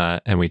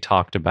Mariana and we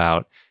talked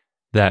about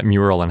that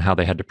mural and how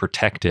they had to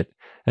protect it.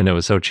 And it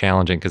was so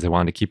challenging because they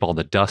wanted to keep all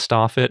the dust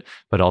off it,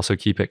 but also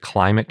keep it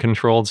climate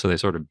controlled. So they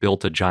sort of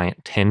built a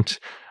giant tent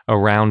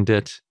around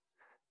it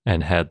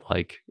and had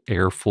like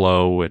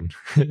airflow and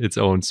its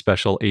own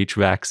special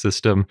HVAC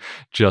system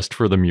just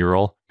for the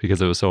mural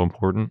because it was so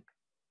important.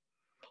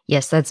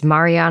 Yes, that's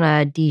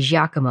Mariana Di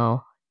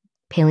Giacomo,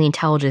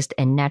 paleontologist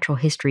and natural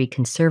history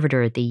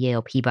conservator at the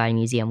Yale Peabody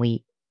Museum.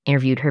 We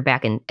interviewed her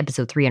back in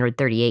episode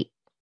 338.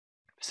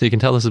 So you can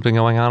tell this has been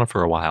going on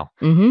for a while.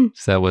 Mm-hmm.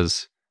 So that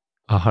was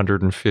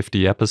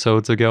 150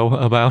 episodes ago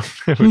about,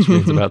 which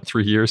means about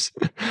 3 years.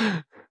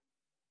 And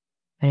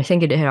I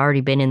think it had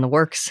already been in the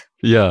works.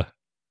 Yeah.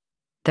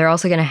 They're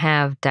also going to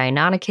have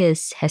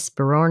Deinonychus,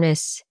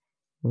 Hesperornis,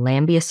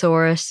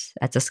 Lambeosaurus.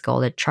 That's a skull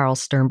that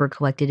Charles Sternberg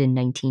collected in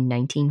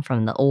 1919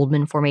 from the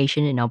Oldman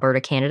Formation in Alberta,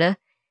 Canada.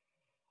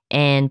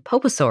 And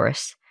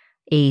Poposaurus,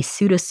 a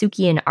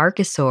Pseudotsuchian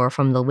archosaur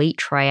from the late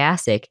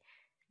Triassic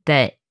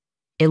that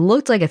it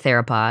looked like a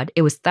theropod.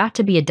 It was thought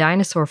to be a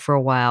dinosaur for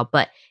a while,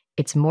 but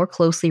it's more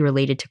closely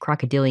related to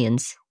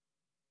crocodilians.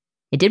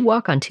 It did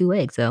walk on 2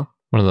 legs, though.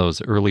 One of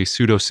those early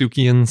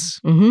Pseudotsuchians.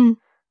 Mm-hmm.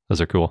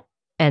 Those are cool.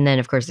 And then,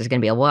 of course, there's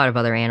going to be a lot of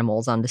other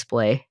animals on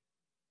display.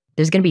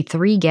 There's going to be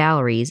 3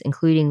 galleries,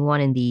 including one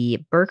in the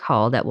Burke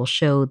Hall that will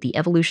show the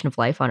evolution of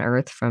life on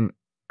Earth from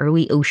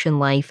early ocean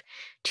life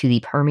to the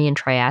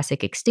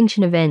Permian-Triassic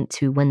extinction event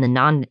to when the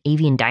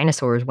non-avian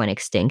dinosaurs went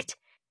extinct.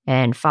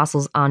 And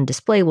fossils on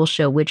display will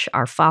show which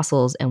are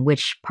fossils and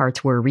which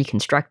parts were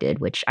reconstructed,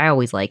 which I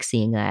always like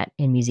seeing that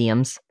in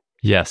museums.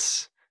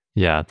 Yes.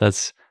 Yeah,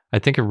 that's, I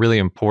think, a really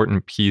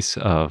important piece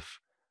of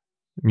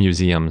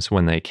museums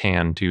when they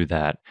can do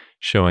that,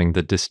 showing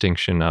the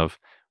distinction of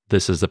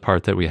this is the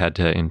part that we had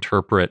to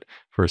interpret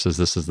versus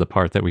this is the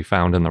part that we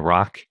found in the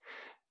rock.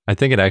 I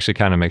think it actually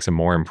kind of makes it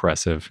more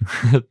impressive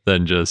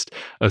than just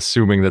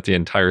assuming that the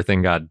entire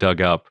thing got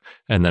dug up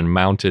and then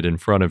mounted in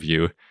front of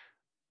you.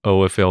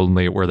 Oh, if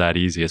only it were that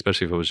easy,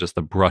 especially if it was just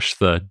the brush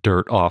the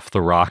dirt off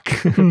the rock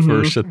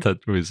version that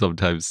we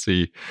sometimes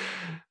see.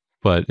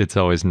 But it's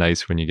always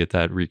nice when you get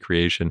that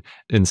recreation.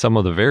 In some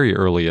of the very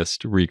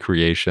earliest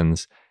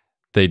recreations,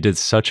 they did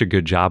such a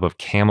good job of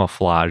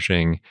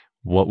camouflaging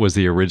what was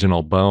the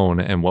original bone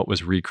and what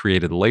was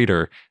recreated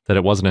later that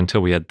it wasn't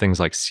until we had things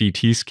like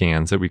CT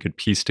scans that we could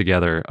piece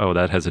together, oh,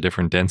 that has a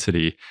different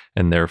density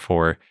and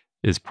therefore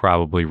is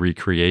probably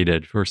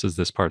recreated versus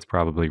this part's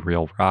probably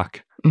real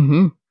rock.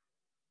 Mm-hmm.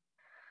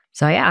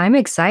 So yeah, I'm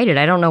excited.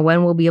 I don't know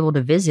when we'll be able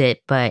to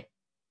visit, but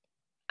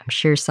I'm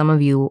sure some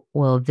of you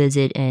will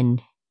visit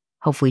and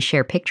hopefully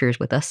share pictures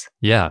with us.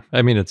 Yeah,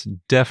 I mean, it's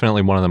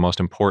definitely one of the most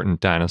important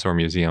dinosaur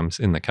museums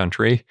in the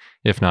country,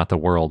 if not the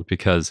world,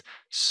 because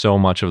so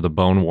much of the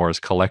Bone Wars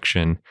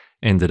collection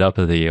ended up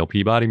at the Yale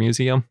Peabody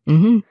Museum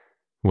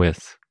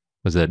with,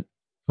 was it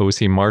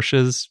O.C.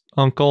 Marsh's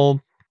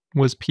uncle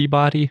was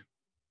Peabody?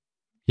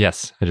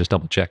 Yes, I just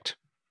double checked.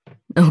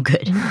 Oh,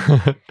 good.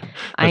 That's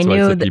I why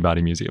knew it's the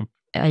Peabody Museum.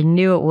 I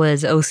knew it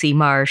was O.C.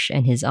 Marsh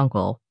and his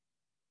uncle.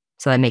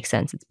 So that makes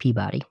sense. It's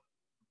Peabody.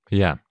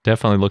 Yeah,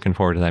 definitely looking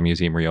forward to that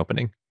museum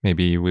reopening.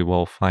 Maybe we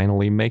will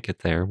finally make it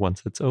there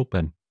once it's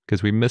open,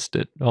 because we missed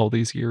it all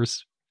these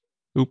years.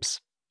 Oops.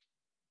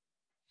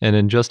 And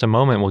in just a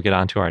moment, we'll get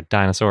on to our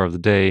dinosaur of the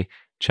day,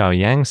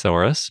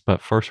 Chaoyangsaurus.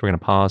 But first, we're going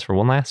to pause for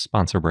one last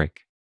sponsor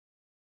break.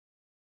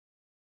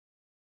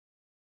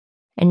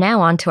 And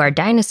now on to our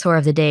dinosaur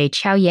of the day,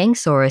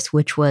 Chaoyangsaurus,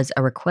 which was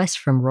a request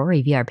from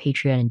Rory via our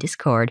Patreon and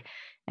Discord.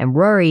 And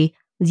Rory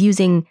was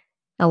using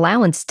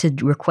allowance to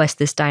request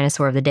this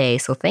dinosaur of the day,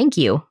 so thank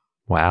you.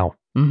 Wow.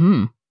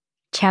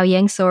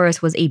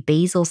 Chaoyangsaurus was a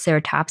basal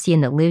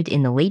ceratopsian that lived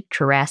in the Late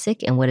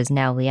Jurassic in what is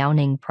now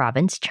Liaoning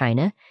Province,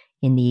 China,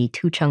 in the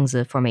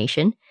Tuchengzi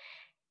Formation.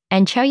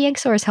 And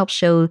Chaoyangsaurus helps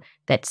show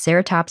that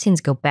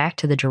ceratopsians go back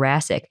to the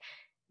Jurassic,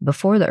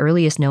 before the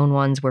earliest known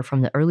ones were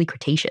from the Early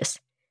Cretaceous.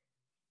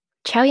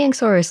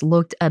 Chaoyangsaurus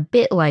looked a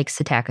bit like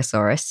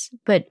Psittacosaurus,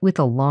 but with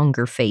a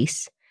longer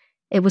face.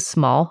 It was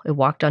small, it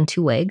walked on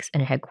two legs,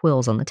 and it had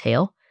quills on the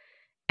tail.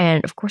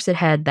 And of course it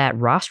had that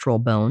rostral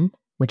bone,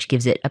 which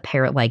gives it a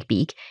parrot-like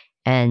beak,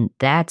 and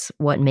that's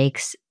what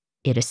makes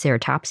it a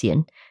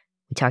ceratopsian.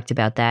 We talked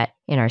about that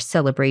in our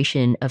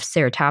celebration of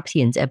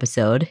ceratopsians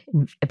episode,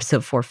 in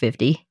episode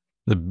 450.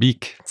 The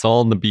beak. It's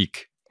all in the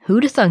beak.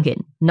 Who'd have thunk it?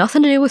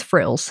 Nothing to do with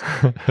frills.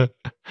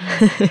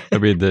 I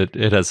mean,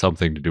 it has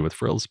something to do with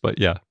frills, but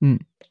yeah. Well,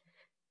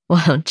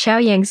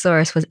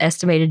 Chaoyangsaurus was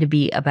estimated to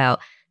be about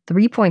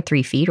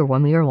 3.3 feet or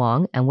 1 meter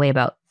long and weigh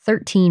about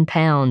 13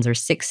 pounds or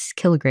 6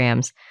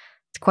 kilograms.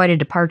 It's quite a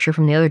departure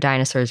from the other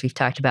dinosaurs we've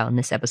talked about in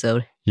this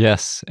episode.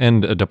 Yes,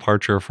 and a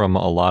departure from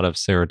a lot of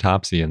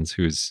ceratopsians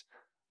whose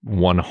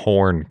one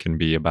horn can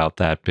be about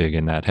that big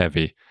and that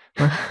heavy.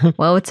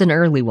 Well, it's an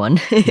early one.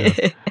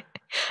 Yeah.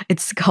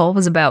 Its skull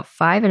was about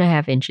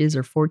 5.5 inches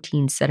or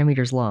 14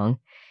 centimeters long.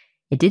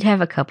 It did have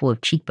a couple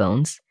of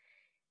cheekbones.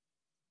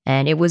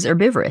 And it was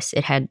herbivorous.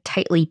 It had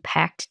tightly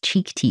packed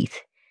cheek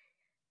teeth.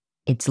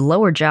 Its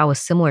lower jaw was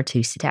similar to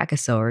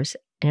Psittacosaurs,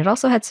 and it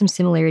also had some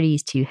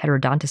similarities to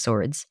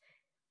Heterodontosaurids.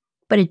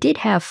 But it did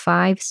have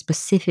 5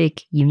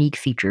 specific unique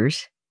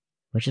features,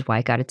 which is why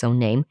it got its own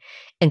name,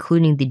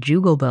 including the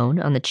jugal bone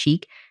on the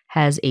cheek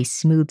has a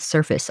smooth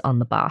surface on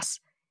the boss.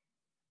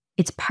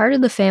 It's part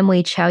of the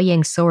family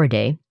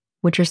Chaoyangsauridae,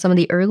 which are some of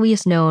the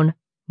earliest known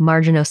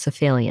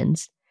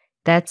marginocephalians.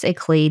 That's a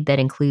clade that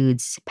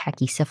includes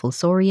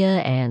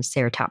Pachycephalosauria and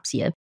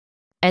Ceratopsia.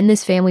 And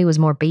this family was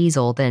more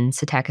basal than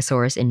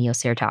Psittacosaurus and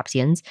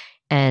Neoceratopsians,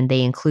 and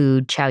they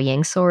include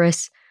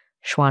Chaoyangsaurus,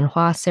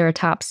 Xuanhua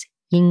ceratops,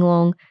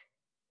 Yinglong,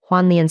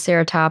 Huanlian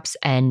ceratops,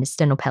 and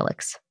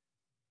Stenopelix.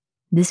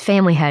 This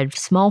family had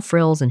small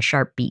frills and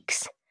sharp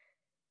beaks.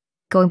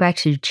 Going back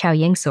to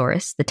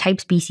Chaoyangsaurus, the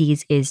type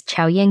species is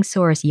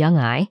Chaoyangsaurus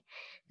youngi.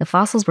 The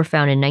fossils were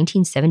found in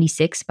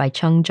 1976 by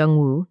Cheng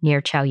Zhengwu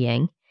near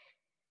Chaoyang.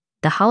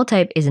 The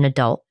holotype is an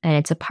adult, and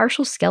it's a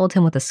partial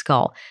skeleton with a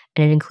skull,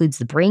 and it includes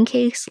the brain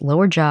case,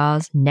 lower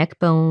jaws, neck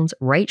bones,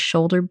 right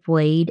shoulder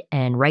blade,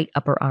 and right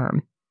upper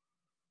arm.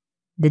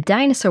 The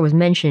dinosaur was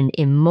mentioned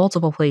in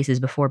multiple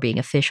places before being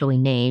officially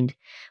named,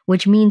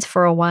 which means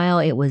for a while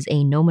it was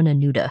a nomina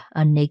nuda,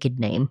 a naked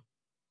name,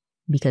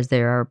 because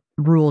there are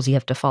rules you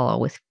have to follow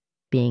with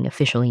being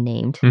officially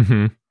named.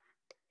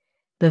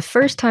 The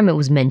first time it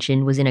was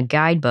mentioned was in a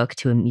guidebook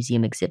to a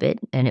museum exhibit,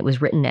 and it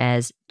was written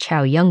as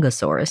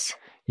Chaoyangsaurus.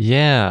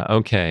 Yeah,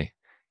 okay.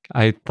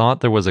 I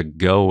thought there was a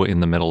go in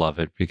the middle of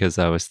it because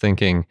I was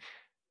thinking,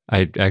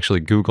 I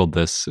actually Googled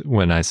this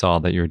when I saw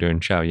that you were doing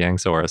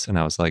Chaoyangsaurus, and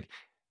I was like,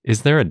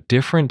 is there a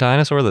different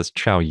dinosaur that's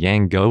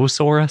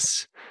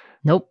Chaoyangosaurus?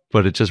 Nope.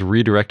 But it just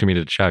redirected me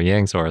to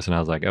Chaoyangsaurus, and I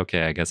was like,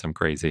 okay, I guess I'm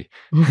crazy.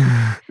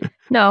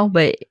 No,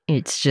 but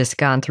it's just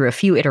gone through a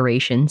few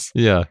iterations.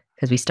 Yeah.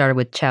 Because we started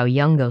with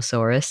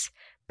Chaoyangsaurus,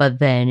 but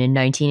then in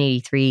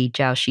 1983,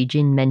 Zhao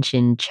Shijin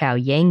mentioned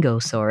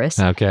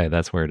Chaoyangosaurus. Okay,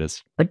 that's where it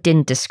is. But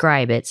didn't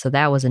describe it, so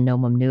that was a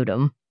nomum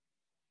nudum.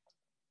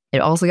 It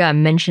also got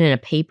mentioned in a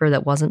paper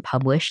that wasn't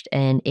published,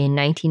 and in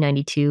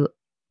 1992,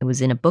 it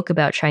was in a book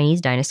about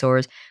Chinese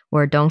dinosaurs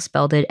where Dong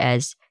spelled it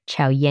as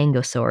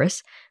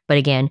Chaoyangosaurus. But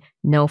again,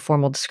 no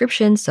formal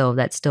description, so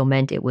that still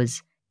meant it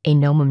was a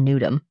nomum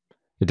nudum.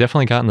 It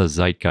definitely got in the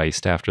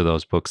zeitgeist after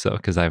those books, though,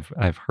 because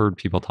I've heard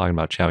people talking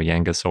about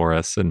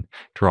Chaoyangasaurus and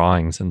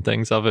drawings and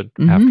things of it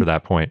after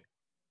that point.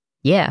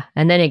 Yeah,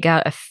 and then it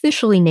got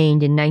officially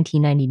named in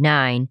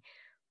 1999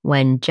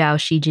 when Zhao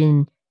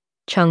Shijin,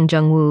 Cheng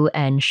Zhengwu,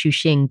 and Xu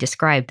Xing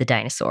described the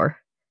dinosaur.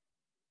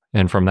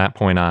 And from that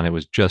point on, it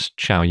was just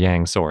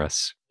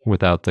Chaoyangsaurus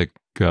without the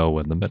go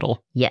in the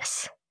middle.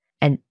 Yes,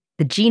 and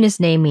the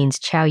genus name means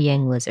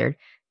Chaoyang lizard.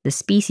 The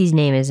species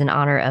name is in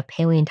honor of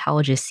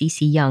paleontologist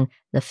C.C. Young,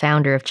 the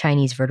founder of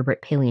Chinese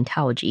vertebrate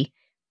paleontology.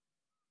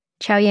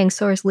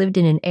 Chaoyangsaurus lived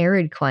in an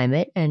arid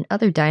climate, and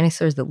other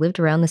dinosaurs that lived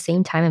around the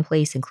same time and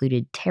place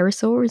included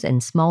pterosaurs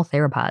and small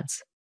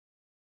theropods.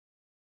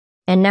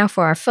 And now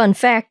for our fun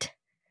fact.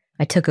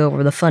 I took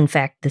over the fun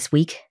fact this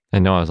week. I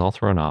know, I was all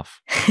thrown off.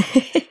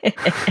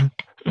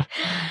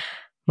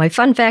 My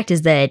fun fact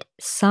is that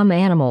some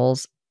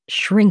animals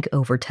shrink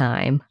over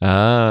time.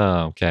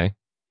 Oh, okay.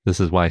 This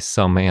is why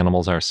some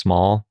animals are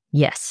small?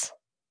 Yes.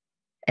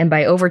 And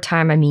by over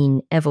time, I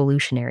mean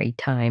evolutionary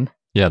time.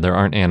 Yeah, there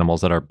aren't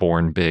animals that are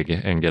born big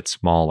and get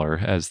smaller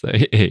as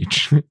they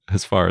age,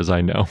 as far as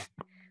I know.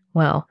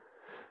 Well,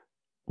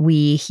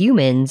 we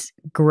humans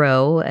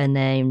grow and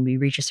then we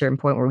reach a certain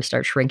point where we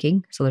start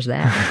shrinking. So there's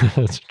that.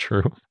 That's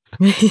true.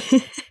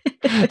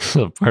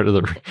 So part of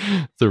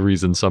the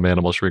reason some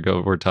animals shrink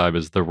over time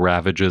is the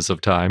ravages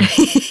of time.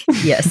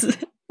 Yes,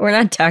 we're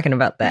not talking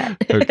about that.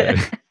 Okay.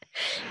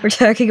 We're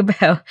talking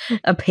about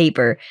a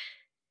paper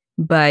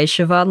by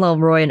Siobhan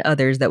Lelroy and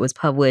others that was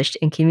published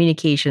in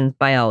Communications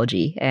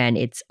Biology, and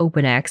it's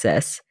open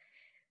access.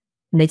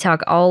 And they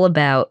talk all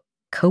about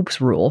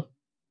Cope's rule.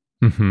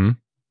 Mm-hmm.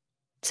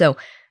 So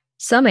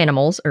some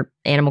animals, or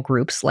animal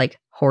groups like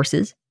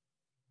horses,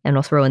 and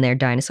we'll throw in there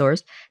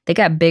dinosaurs, they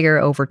got bigger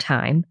over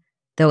time,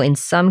 though in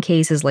some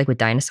cases, like with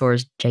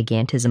dinosaurs,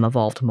 gigantism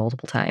evolved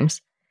multiple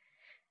times.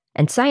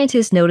 And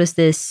scientists noticed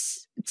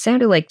this, it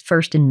sounded like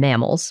first in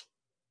mammals.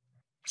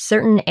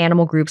 Certain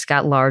animal groups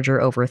got larger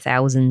over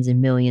thousands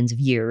and millions of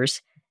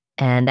years,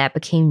 and that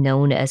became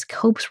known as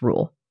Cope's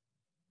rule.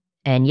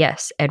 And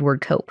yes,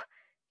 Edward Cope.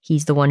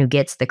 He's the one who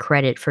gets the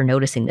credit for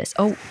noticing this.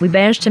 Oh, we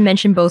managed to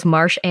mention both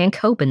Marsh and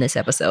Cope in this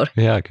episode.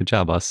 Yeah, good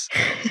job, us.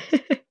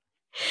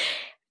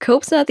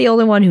 Cope's not the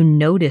only one who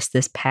noticed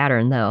this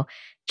pattern, though.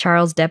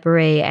 Charles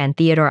Deparay and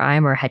Theodore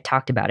Eimer had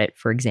talked about it,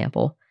 for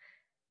example.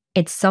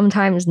 It's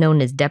sometimes known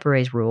as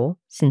Deparay's rule,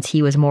 since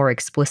he was more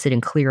explicit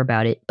and clear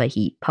about it, but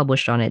he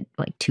published on it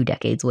like 2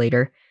 decades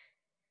later.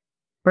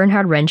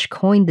 Bernhard Rensch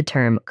coined the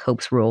term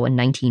Cope's rule in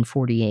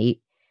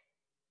 1948.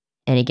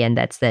 And again,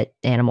 that's that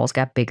animals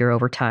got bigger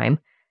over time.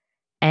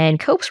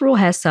 And Cope's rule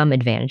has some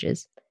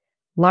advantages.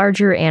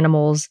 Larger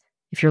animals,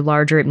 if you're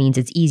larger, it means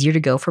it's easier to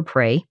go for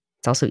prey.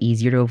 It's also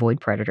easier to avoid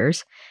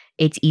predators.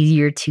 It's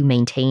easier to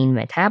maintain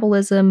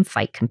metabolism,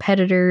 fight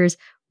competitors,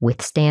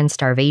 withstand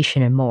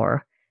starvation, and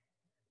more.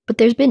 But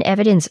there's been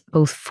evidence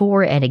both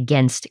for and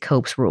against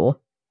Cope's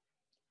rule.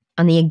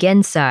 On the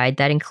against side,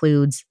 that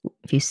includes,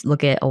 if you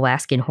look at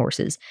Alaskan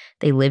horses,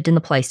 they lived in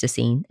the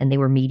Pleistocene and they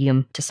were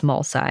medium to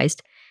small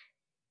sized.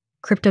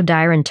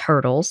 Cryptodyrran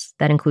turtles,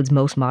 that includes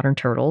most modern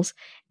turtles,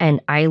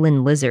 and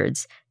island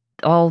lizards,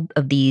 all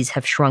of these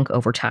have shrunk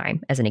over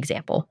time, as an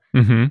example.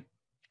 Mm-hmm.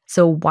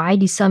 So why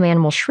do some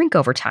animals shrink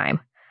over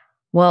time?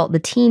 Well, the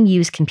team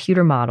used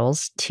computer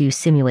models to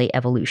simulate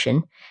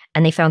evolution,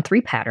 and they found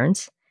 3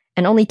 patterns,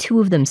 and only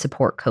 2 of them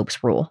support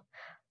Cope's rule.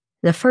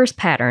 The first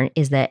pattern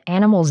is that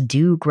animals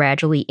do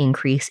gradually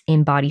increase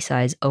in body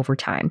size over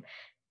time.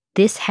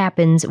 This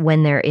happens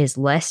when there is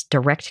less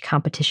direct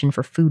competition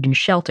for food and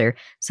shelter,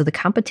 so the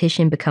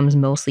competition becomes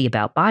mostly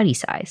about body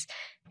size.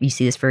 You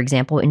see this, for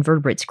example,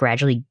 invertebrates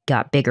gradually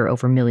got bigger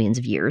over millions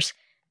of years.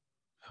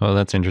 Oh,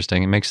 that's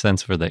interesting. It makes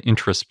sense for the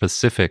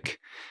intraspecific.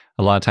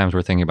 A lot of times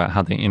we're thinking about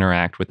how they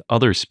interact with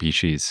other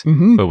species,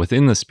 but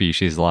within the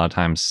species, a lot of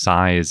times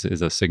size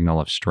is a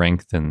signal of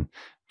strength and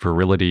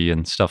virility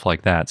and stuff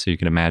like that. So you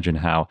can imagine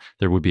how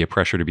there would be a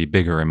pressure to be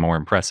bigger and more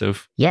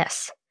impressive.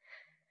 Yes.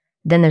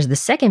 Then there's the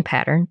second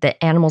pattern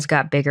that animals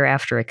got bigger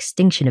after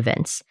extinction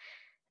events.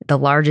 The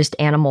largest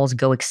animals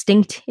go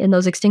extinct in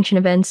those extinction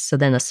events, so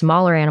then the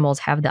smaller animals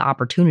have the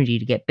opportunity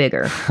to get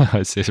bigger.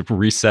 I see.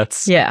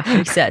 Resets. Yeah,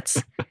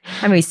 resets.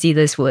 I mean, we see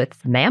this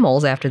with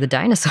mammals after the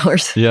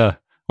dinosaurs. Yeah,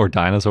 or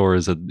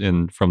dinosaurs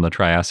from the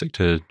Triassic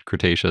to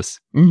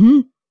Cretaceous. Mm-hmm.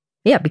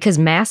 Yeah, because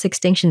mass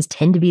extinctions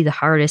tend to be the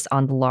hardest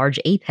on the large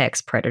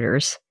apex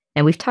predators.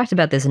 And we've talked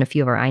about this in a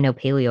few of our I Know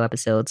Paleo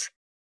episodes.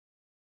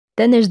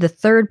 Then there's the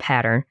third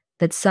pattern,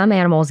 that some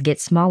animals get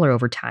smaller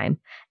over time.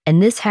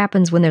 And this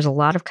happens when there's a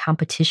lot of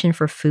competition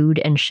for food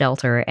and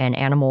shelter, and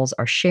animals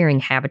are sharing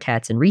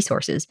habitats and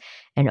resources.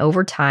 And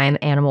over time,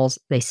 animals,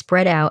 they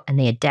spread out and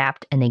they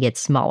adapt and they get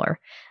smaller.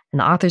 And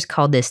the authors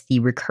called this the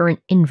recurrent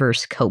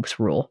inverse Cope's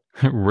rule.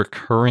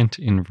 Recurrent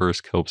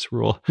inverse Cope's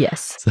rule.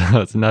 Yes.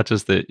 So it's not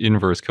just the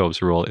inverse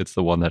Cope's rule, it's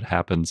the one that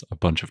happens a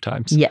bunch of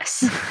times.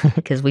 Yes,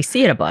 because we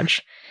see it a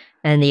bunch.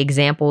 And the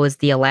example is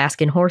the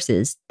Alaskan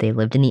horses. They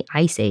lived in the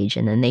Ice Age,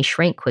 and then they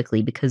shrank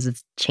quickly because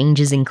of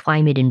changes in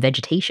climate and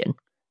vegetation.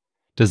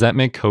 Does that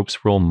make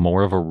Cope's rule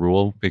more of a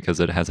rule because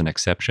it has an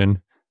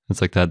exception?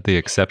 It's like that the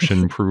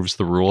exception proves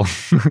the rule.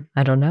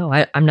 I don't know.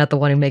 I'm not the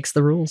one who makes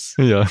the rules.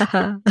 Yeah.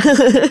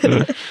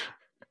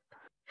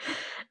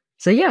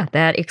 So yeah,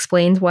 that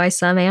explains why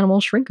some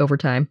animals shrink over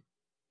time.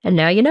 And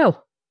now you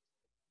know.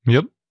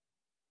 Yep.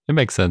 It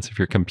makes sense if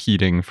you're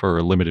competing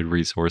for limited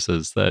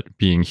resources that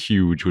being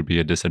huge would be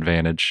a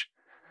disadvantage.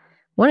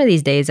 One of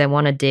these days, I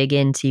want to dig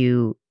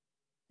into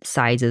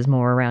sizes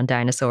more around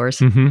dinosaurs,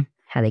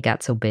 how they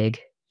got so big.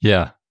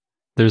 Yeah.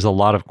 There's a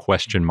lot of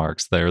question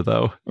marks there,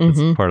 though.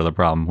 That's part of the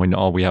problem when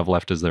all we have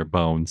left is their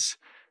bones.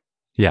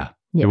 Yeah.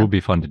 It will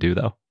be fun to do,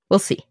 though. We'll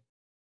see.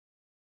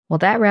 Well,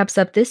 that wraps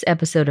up this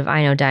episode of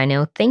I Know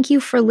Dino. Thank you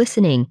for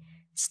listening.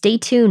 Stay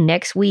tuned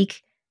next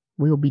week.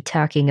 We will be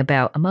talking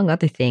about, among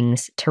other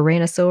things,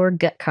 Tyrannosaur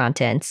gut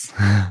contents.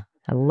 I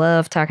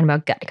love talking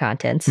about gut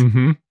contents.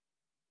 We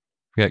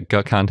got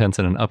gut contents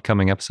in an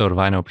upcoming episode of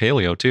I Know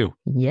Paleo, too.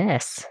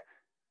 Yes.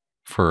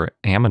 For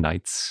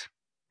ammonites.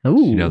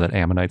 Ooh. You know that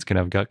ammonites can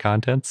have gut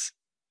contents?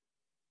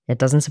 It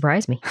doesn't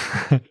surprise me.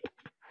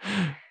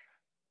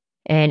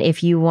 And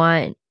if you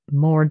want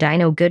more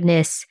dino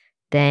goodness,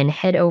 then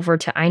head over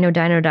to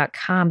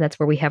iknowdino.com. That's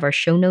where we have our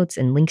show notes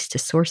and links to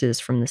sources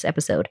from this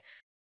episode.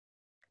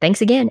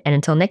 Thanks again, and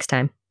until next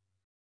time.